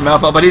teleport there from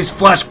Malphite, but his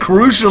flash,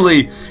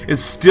 crucially,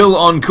 is still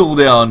on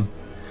cooldown.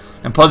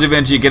 And Positive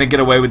Energy are going to get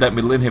away with that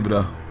middle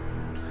inhibitor.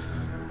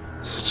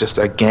 It's just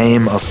a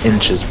game of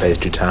inches,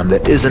 Pastry Time.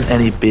 There isn't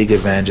any big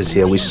advantages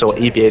here. We saw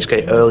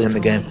EPHK early in the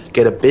game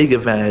get a big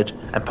advantage,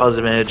 and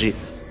Positive Energy,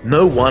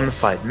 no one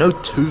fight, no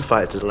two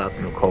fights has allowed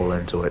them to crawl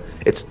into it.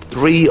 It's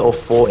 3 or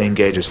 4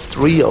 engages,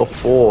 3 or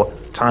 4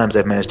 times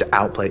they've managed to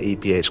outplay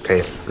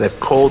EPHK. They've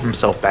crawled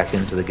themselves back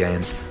into the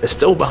game. They're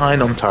still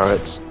behind on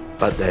turrets,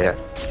 but they're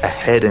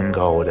ahead in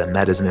gold, and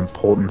that is an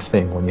important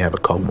thing when you have a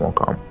Cogmore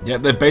comp. Yeah,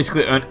 they've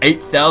basically earned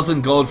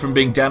 8,000 gold from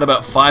being down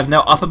about 5,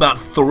 now up about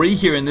 3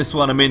 here in this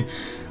one. I mean,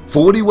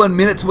 41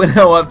 minutes we're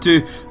now up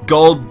to.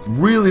 Gold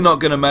really not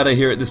going to matter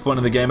here at this point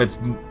in the game. It's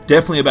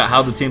definitely about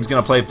how the team's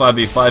going to play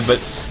 5v5, but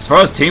as far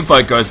as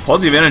teamfight goes,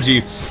 Positive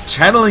Energy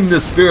channeling the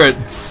spirit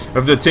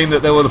of the team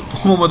that they were the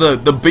former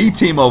the B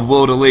team of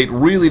World Elite,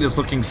 really just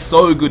looking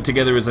so good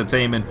together as a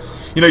team. And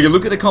you know, you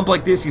look at a comp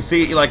like this, you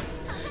see it, you're like,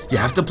 you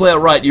have to play it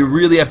right, you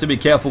really have to be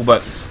careful,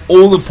 but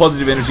all of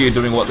Positive Energy are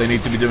doing what they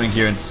need to be doing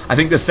here, and I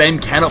think the same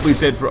cannot be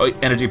said for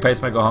Energy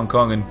Pacemaker Hong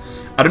Kong. And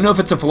I don't know if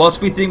it's a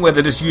philosophy thing where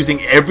they're just using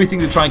everything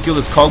to try and kill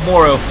this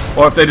Cogmore,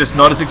 or if they're just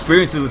not as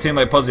experienced as a team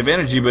like Positive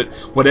Energy, but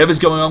whatever's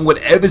going on,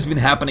 whatever's been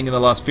happening in the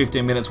last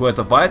 15 minutes worth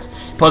of fights,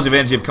 Positive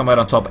Energy have come out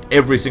on top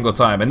every single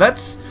time. And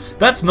that's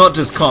not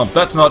just comp,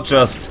 that's not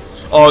just,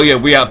 oh yeah,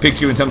 we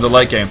outpicked you in terms of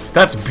late game.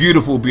 That's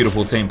beautiful,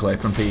 beautiful team play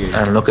from PE.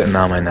 And look at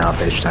Name now,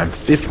 Page Time.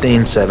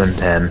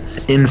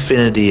 15-7-10,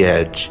 Infinity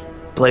Edge,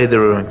 Play the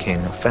Ruin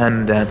King,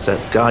 Fan Dancer,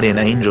 Guardian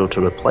Angel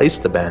to replace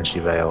the Banshee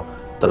Veil,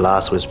 the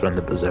Last Whisper and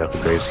the Berserker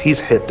Greaves. He's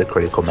hit the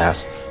critical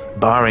mass.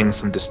 Barring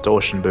some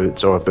Distortion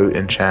boots or a boot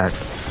enchant,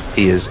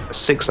 he is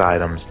 6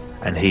 items,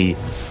 and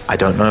I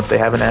don't know if they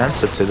have an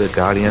answer to the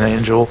Guardian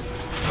Angel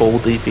full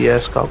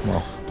DPS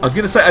Cogmore. I was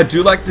going to say, I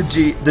do like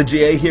the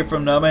GA here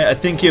from Name. I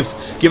think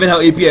given how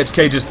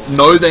EPHK just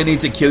know they need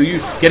to kill you,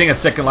 getting a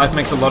second life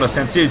makes a lot of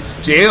sense here.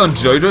 GA on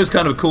Jojo is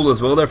kind of cool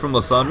as well there from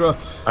Lysandra.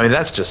 I mean,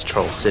 that's just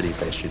Troll City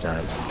Pastry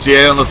Time.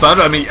 GA on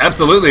Lysandra, I mean,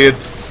 absolutely,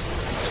 it's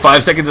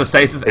 5 seconds of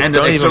stasis and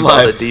an extra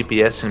life. Don't even bother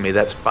DPSing me,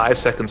 that's 5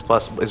 seconds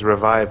plus is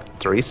revived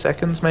 3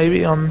 seconds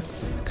maybe on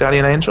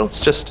Guardian Angel. It's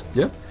just...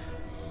 Yeah.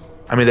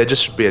 I mean, there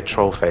just should be a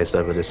troll face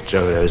over this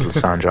Jodo's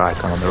Lysandra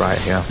icon on the right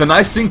here. The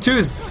nice thing too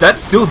is that's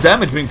still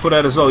damage being put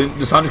out as well.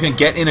 Lysandra can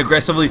get in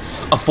aggressively,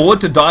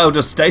 afford to die or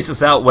just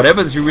stasis out,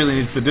 whatever that she really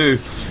needs to do.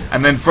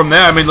 And then from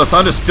there, I mean,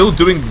 Lysandra's still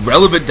doing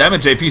relevant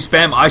damage. If you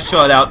spam Ice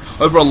Shot out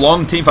over a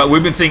long team fight,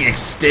 we've been seeing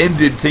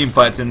extended team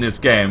fights in this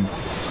game.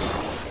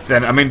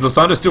 Then, I mean,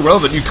 Lysandra's still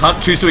relevant. You can't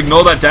choose to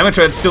ignore that damage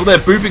rate. It's still there.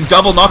 Booping,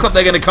 double knockup,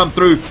 they're going to come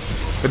through.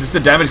 But just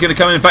the damage going to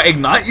come in. In fact,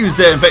 Ignite U's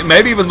there. In fact,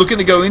 maybe even looking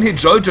to go in here.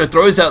 Jojo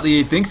throws out the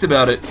E, thinks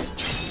about it.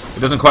 It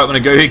doesn't quite want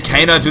to go here.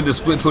 Kano to the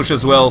split push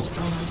as well.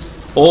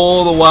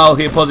 All the while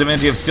here, Positive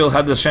Energy have still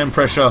had the Shen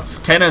pressure.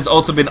 Kano's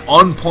also been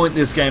on point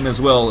this game as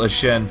well as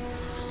Shen.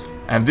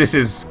 And this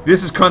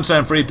is crunch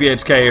time for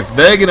EPHK. If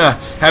they're going to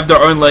have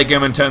their own late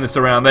game and turn this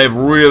around, they've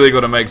really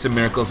got to make some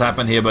miracles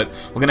happen here. But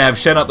we're going to have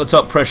Shen up the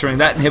top pressuring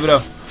that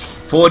inhibitor.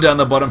 4 down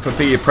the bottom for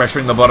PE,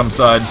 pressuring the bottom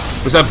side.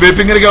 Was that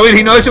Booping going to go in?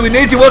 He knows who he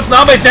needs. He wants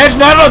Name Stage.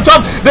 Name on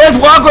top. There's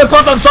Wild Growth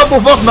Pots Unstoppable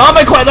Force. Name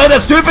quite low.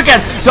 There's Super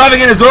Cat diving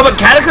in as well. But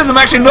Cataclysm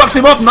actually knocks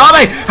him off.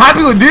 Name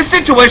happy with this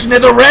situation.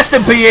 There's the rest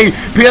of PE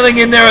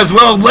peeling in there as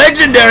well.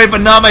 Legendary for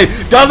Name.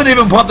 Doesn't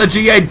even pop the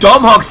GA.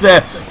 Domhawk's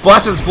there.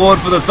 Flashes forward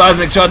for the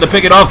Seismic Shard to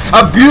pick it off.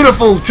 A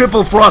beautiful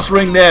triple frost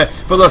ring there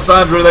for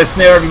Lysandra. They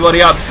snare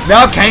everybody up.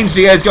 Now Kane's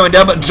GA is going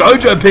down, but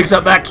Jojo picks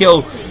up that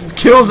kill.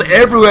 Kills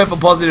everywhere for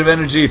Positive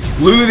Energy.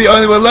 Lulu the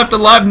only one left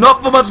alive.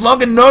 Not for much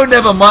longer. No,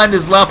 never mind,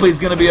 as Lapi is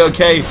going to be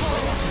okay.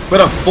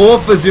 But a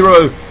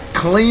 4-for-0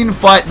 clean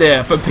fight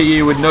there for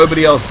PE with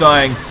nobody else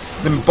dying.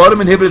 The bottom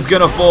inhibitor is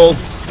going to fall.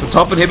 The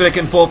top inhibitor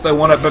can fall if they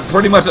want it. But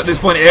pretty much at this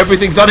point,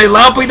 everything's done.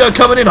 Lapi though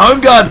coming in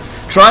home guard.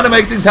 Trying to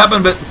make things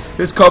happen. But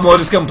this Cogmore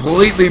just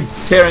completely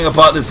tearing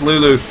apart this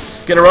Lulu.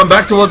 Gonna run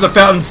back towards the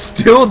fountain,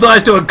 still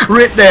dies to a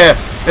crit there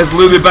as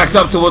Lulu backs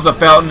up towards the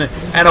fountain,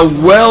 and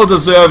a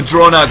well-deserved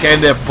drawn-out game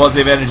there for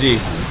Positive Energy.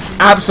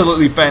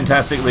 Absolutely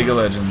fantastic League of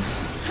Legends.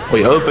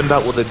 We opened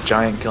up with a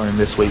giant killing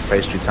this week,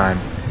 Pastry Time.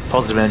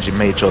 Positive Energy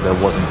made sure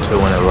there wasn't 2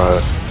 in a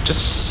row.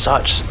 Just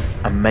such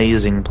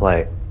amazing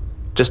play.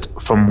 Just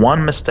from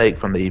one mistake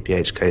from the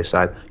EPHK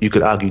side, you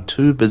could argue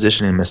 2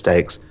 positioning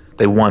mistakes.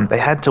 They won. They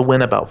had to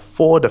win about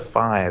 4 to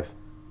 5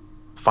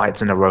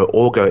 fights in a row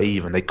or go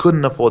even. They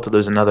couldn't afford to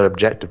lose another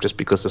objective just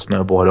because the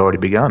snowball had already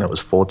begun. It was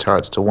 4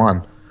 turrets to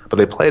 1. But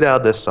they played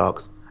out their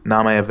socks.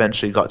 Name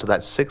eventually got to that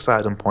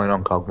 6-item point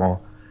on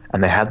Cogmore,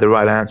 and they had the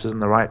right answers and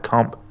the right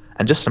comp,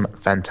 and just some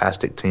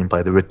fantastic team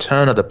play. The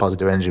return of the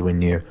positive energy we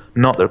knew,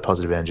 not the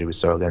positive energy we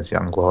saw against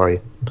Young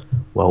Glory.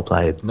 Well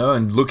played. No,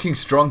 and looking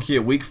strong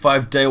here, week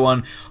 5, day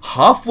 1,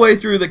 halfway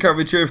through the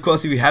coverage here. Of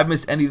course, if you have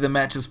missed any of the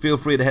matches, feel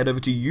free to head over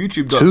to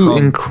youtube.com. 2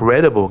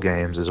 incredible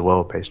games as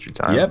well, Pastry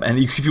Time. Yep, and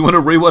if you want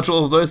to rewatch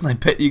all of those, and I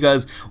bet you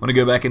guys want to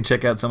go back and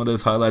check out some of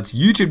those highlights,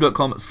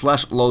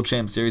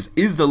 youtube.com/lolchamp-series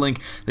is the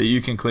link that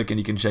you can click and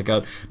you can check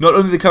out not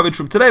only the coverage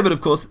from today, but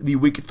of course the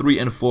week 3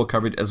 and 4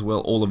 coverage as well,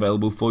 all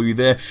available for you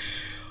there.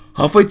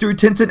 Halfway through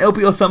Tencent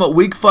LPL Summer,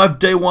 week 5,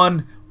 day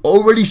 1.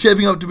 Already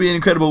shaping up to be an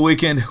incredible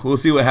weekend. We'll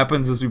see what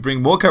happens as we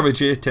bring more coverage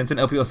here. Tencent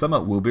LPL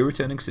Summer will be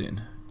returning soon.